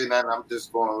gonna say that. I'm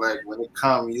just gonna when it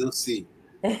comes, you'll see.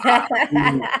 I'm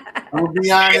gonna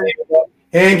be honest.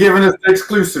 He ain't giving us the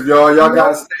exclusive, y'all. Y'all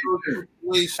gotta stay tuned.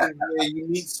 You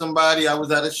meet somebody. I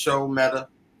was at a show, met her.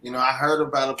 I heard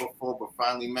about her before, but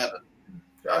finally met her.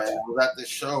 Gotcha. I was at the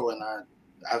show, and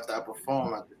after I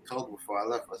performed, I told her before I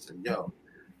left, I said, "Yo,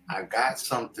 I got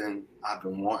something I've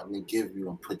been wanting to give you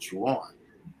and put you on.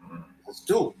 Let's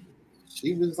do it."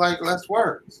 She was like, "Let's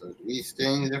work." So we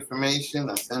exchanged information.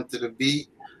 I sent her the beat.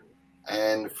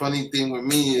 And the funny thing with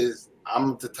me is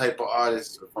I'm the type of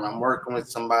artist, when I'm working with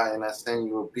somebody and I send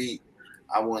you a beat,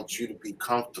 I want you to be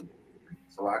comfortable.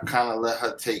 So I kind of let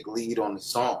her take lead on the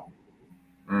song.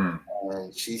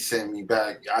 And she sent me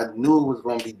back. I knew it was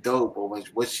going to be dope, but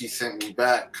what she sent me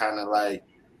back kind of like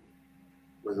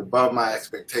was above my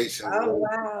expectations. Oh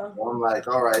wow! I'm like,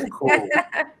 all right, cool.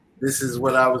 This is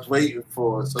what I was waiting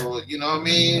for. So you know what I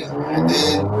mean. And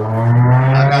then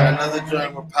I got another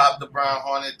joint with Pop the Brown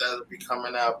Hornet that'll be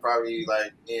coming out probably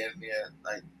like near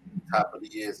like top of the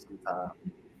year sometime.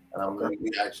 And I'm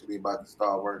we actually about to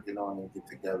start working on and get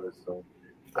together. So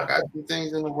I got some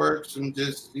things in the works and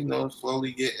just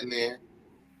slowly getting there.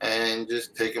 And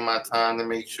just taking my time to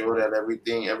make sure that every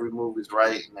move is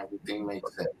right and everything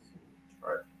makes sense.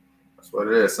 Right. That's what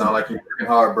it is. Sound like you're working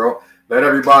hard, bro. Let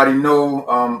everybody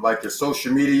know, like your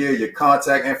social media, your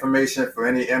contact information for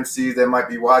any MCs that might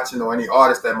be watching or any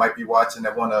artists that might be watching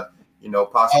that want to,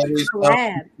 possibly.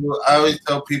 I always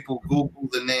tell people, Google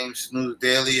the name Snooze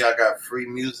Daily. I got free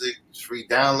music, free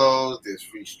downloads, there's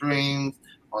free streams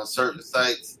on certain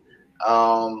sites.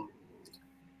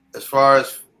 As far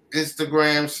as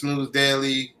Instagram, Snooze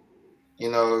Daily,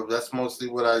 that's mostly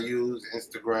what I use,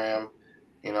 Instagram.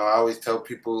 I always tell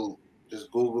people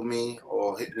just Google me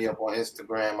or hit me up on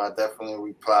Instagram. I definitely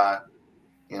reply,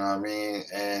 you know what I mean?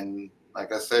 And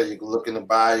like I said, you can look in the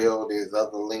bio. There's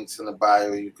other links in the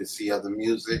bio. You can see other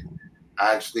music.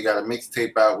 I actually got a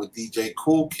mixtape out with DJ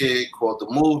Cool Kid called The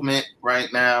Movement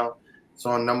right now. It's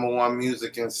on #1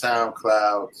 music in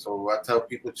SoundCloud. So I tell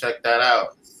people check that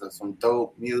out. It's some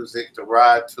dope music to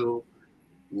ride to.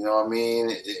 You know what I mean?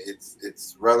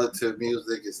 It's relative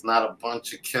music. It's not a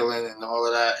bunch of killing and all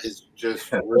of that. It's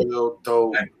just real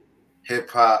dope hip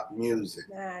hop music.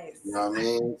 Nice. You know what I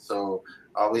mean? So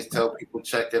I always tell people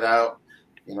check it out.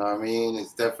 You know what I mean?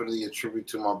 It's definitely a tribute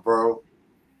to my bro.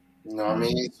 You know what I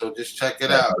mean? So just check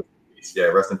it out. Yeah,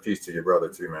 rest in peace to your brother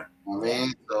too, man. You know what I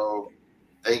mean? So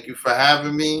thank you for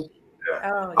having me.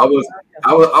 Yeah. I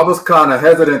was kind of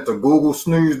hesitant to Google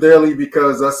Snooze Daily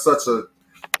because that's such a,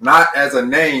 not as a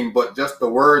name, but just the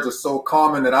words are so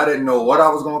common that I didn't know what I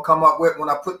was going to come up with when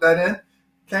I put that in.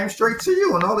 Came straight to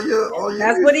you and all your.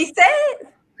 That's what he said.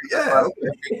 Yeah.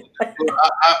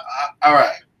 All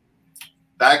right.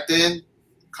 Back then,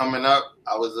 coming up,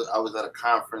 I was at a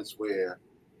conference where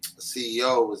the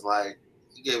CEO was like,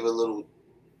 he gave a little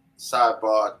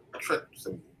sidebar trip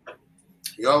to me.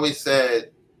 He always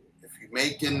said, if you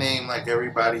make your name like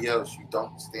everybody else, you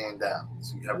don't stand out.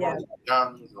 So you have all these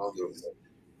youngs, all these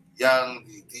young,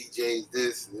 these DJs,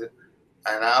 this.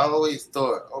 And I always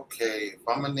thought, okay, if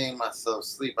I'm gonna name myself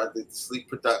Sleep, I did Sleep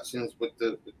Productions with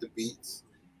the beats,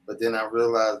 but then I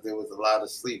realized there was a lot of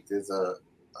sleep. There's a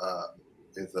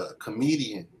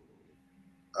comedian,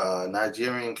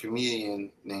 Nigerian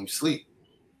comedian named Sleep.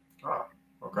 Oh,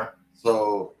 okay.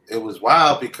 So it was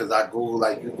wild because I Googled,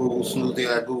 like you Google Snooze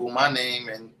Daily, I Googled my name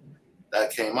and that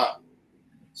came up.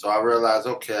 So I realized,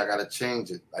 okay, I gotta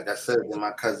change it. Like I said, then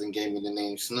my cousin gave me the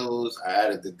name Snooze. I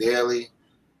added the Daily.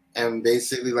 And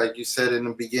basically, like you said in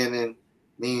the beginning,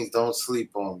 means don't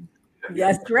sleep on me.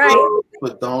 That's right.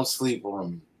 But don't sleep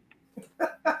on me.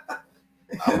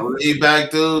 I'm a laid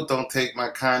back dude. Don't take my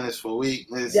kindness for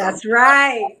weakness. That's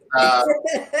right.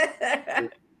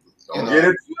 Don't get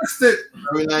it twisted.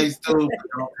 Very nice dude, but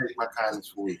don't take my kindness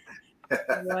for weakness.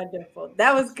 Wonderful.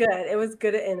 That was good. It was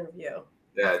good an interview.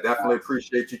 Yeah, definitely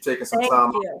appreciate you taking some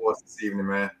time out for us this evening,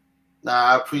 man. Nah,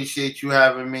 I appreciate you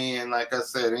having me. And like I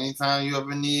said, anytime you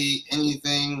ever need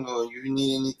anything or you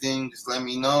need anything, just let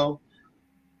me know.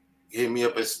 Hit me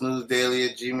up at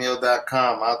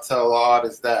snoozedaily@gmail.com. I'll tell all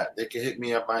artists that. They can hit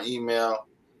me up my email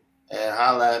and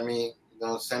holler at me.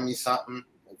 Send me something.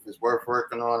 If it's worth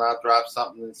working on, I'll drop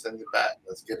something and send it back.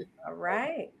 Let's get it. All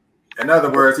right. In other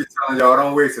words, he's telling y'all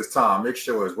don't waste his time. Make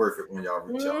sure it's worth it when y'all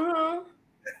reach out.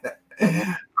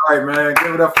 All right, man.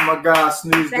 Give it up for my guy,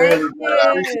 Snooze Daily.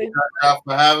 Appreciate y'all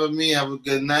for having me. Have a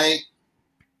good night.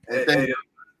 Hey,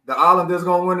 the Islanders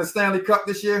going to win the Stanley Cup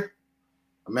this year?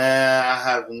 Man, I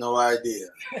have no idea.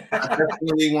 I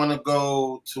definitely want to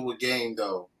go to a game,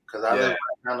 though, because I live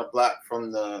down the block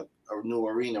from the new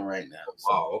arena right now. So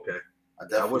oh, okay.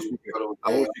 I wish we could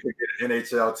get an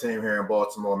NHL team here in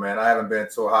Baltimore, man. I haven't been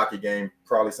to a hockey game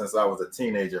probably since I was a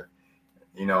teenager.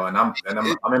 And I'm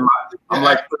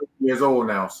like 30 years old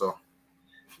now, so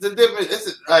the difference.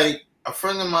 It's like a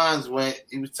friend of mine's went.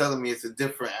 He was telling me it's a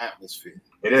different atmosphere.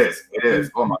 It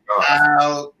is. Oh my God.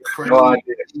 Loud, crazy. No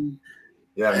idea.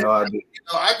 Yeah, no idea.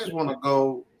 I just want to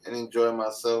go and enjoy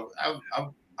myself.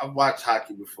 I've watched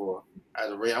hockey before. I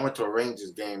went to a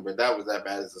Rangers game, but that was that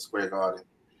bad as the Square Garden.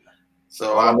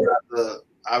 So I'd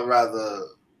rather,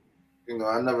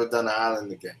 I've never done an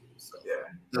Islander game. So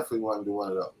definitely want to do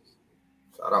one of those.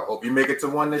 I hope you make it to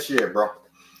one this year, bro.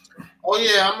 Oh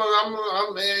yeah, I'm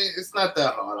it's not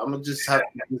that hard. I'm gonna just have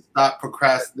to stop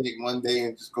procrastinating one day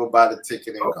and just go buy the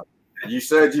ticket and go. You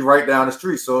said you right down the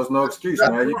street, so it's no excuse,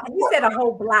 man. He said a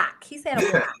whole block. He said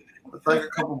a block. It's like a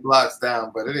couple blocks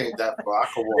down, but it ain't that far. I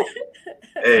can walk.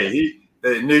 Hey,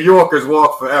 New Yorkers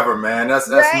walk forever, man. That's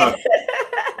Right. nothing.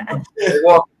 They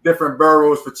walk different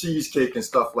boroughs for cheesecake and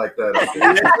stuff like that.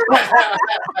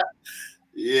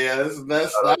 Yeah,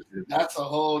 that's a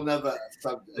whole nother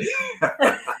subject.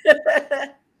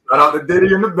 Shout out to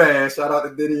Diddy and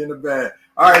the band.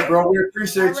 All right, bro. We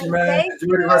appreciate you, man.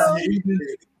 Enjoy the rest of your evening.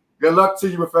 Good luck to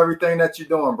you with everything that you're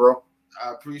doing, bro.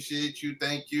 I appreciate you.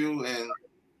 Thank you. And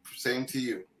same to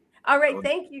you. All right.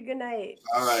 Thank you. Good night.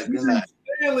 All right. Good night.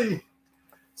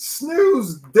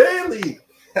 Snooze daily.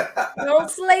 Don't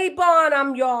sleep on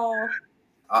them, y'all.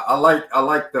 I like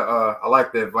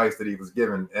the advice that he was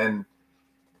given, and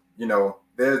you know,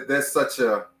 there's such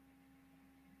a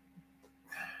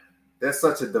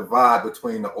divide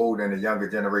between the older and the younger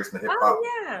generation of hip hop. Oh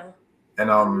yeah. And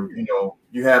you know,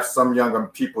 you have some younger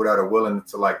people that are willing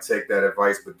to like take that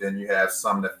advice, but then you have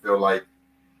some that feel like,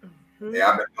 hey,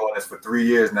 I've been doing this for 3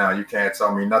 years now. You can't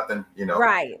tell me nothing, you know.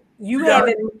 Right. You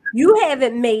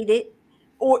haven't made it,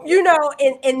 or you know,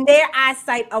 in their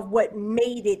eyesight of what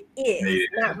made it is.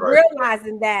 Not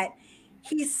realizing that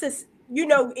he's just, you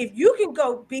know, if you can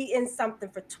go be in something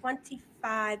for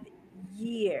 25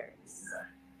 years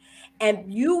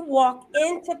and you walk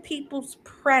into people's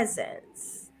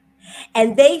presence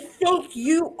and they think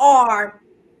you are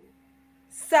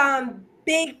some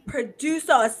big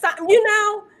producer or something, you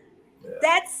know,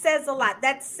 that says a lot.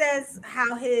 That says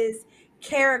how his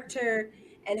character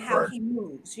and how he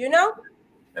moves, you know?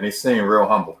 And he seemed real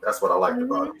humble. That's what I liked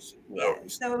about him. Yeah,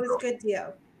 so it was a good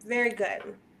deal. Very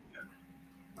good.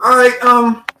 All right,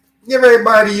 give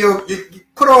everybody you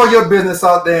put all your business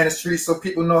out there in the street so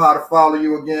people know how to follow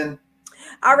you again.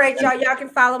 All right, y'all. Y'all can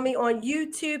follow me on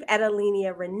YouTube at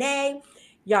Alenia Renee.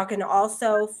 Y'all can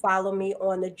also follow me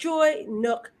on the Joy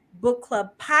Nook Book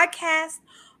Club podcast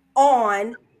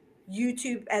on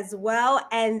YouTube as well.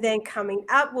 And then coming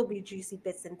up will be Juicy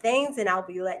Bits and Things, and I'll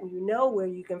be letting you know where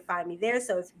you can find me there.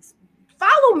 So if you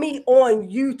follow me on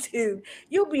YouTube,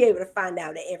 you'll be able to find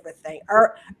out everything.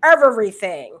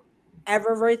 Everything.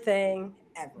 ER''THANG.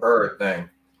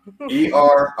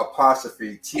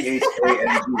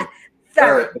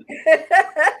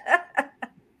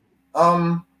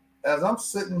 As I'm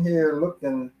sitting here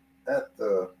looking at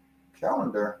the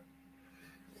calendar,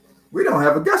 we don't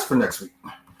have a guest for next week.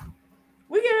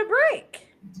 We get a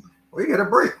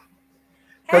break.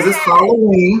 Because it's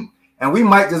Halloween and we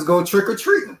might just go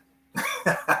trick-or-treating.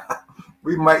 You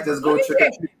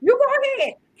go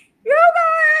ahead.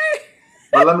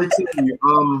 But let me tell you,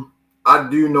 I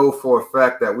do know for a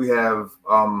fact that we have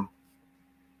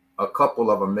a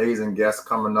couple of amazing guests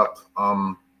coming up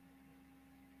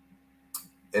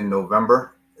in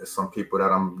November. There's some people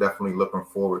that I'm definitely looking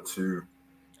forward to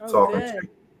talking to.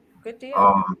 Good deal.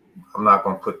 I'm not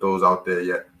gonna put those out there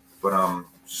yet, but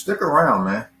stick around,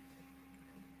 man.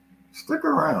 Stick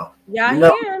around.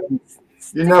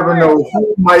 You never know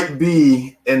who might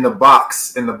be in the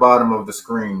box in the bottom of the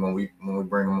screen when we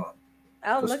bring them up.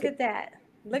 Oh, look at that.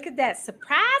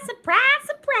 Surprise.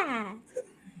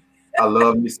 I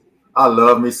love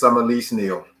me some Elise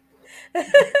Neal.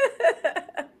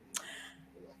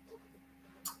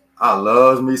 I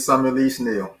love me some Elise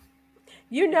Neal.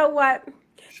 You know what?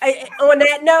 On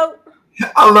that note,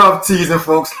 I love teasing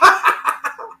folks.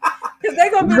 Because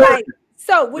they're going to be like,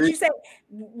 so would you say,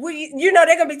 you know,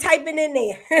 they're going to be typing in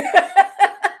there.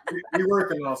 We're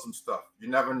working on some stuff. You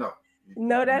never know.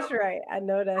 No, that's right. I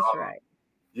know that's right.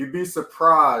 You'd be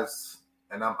surprised,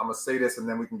 and I'm going to say this and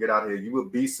then we can get out of here. You will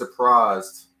be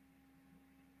surprised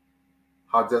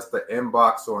how just the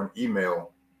inbox or an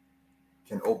email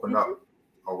can open up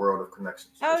a world of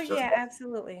connections. Oh, yeah,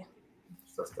 absolutely.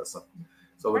 That's something.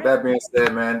 So with that being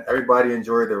said, man, everybody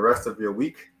enjoy the rest of your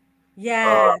week.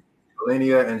 Yeah.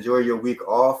 Alenia, enjoy your week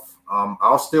off.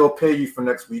 I'll still pay you for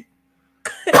next week.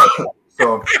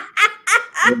 So,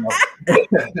 you know.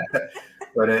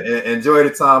 But enjoy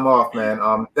the time off, man.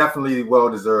 Definitely well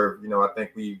deserved. You know, I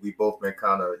think we both been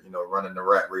kind of, you know, running the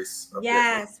rat race.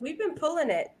 Yes, we've been pulling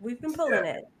it. Yeah,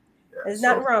 there's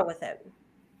nothing wrong with it.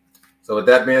 So with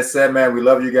that being said, man, we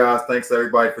love you guys. Thanks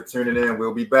everybody for tuning in.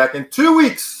 We'll be back in 2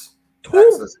 weeks.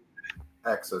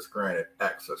 Access granted. All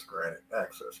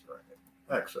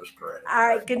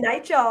right, good night, y'all.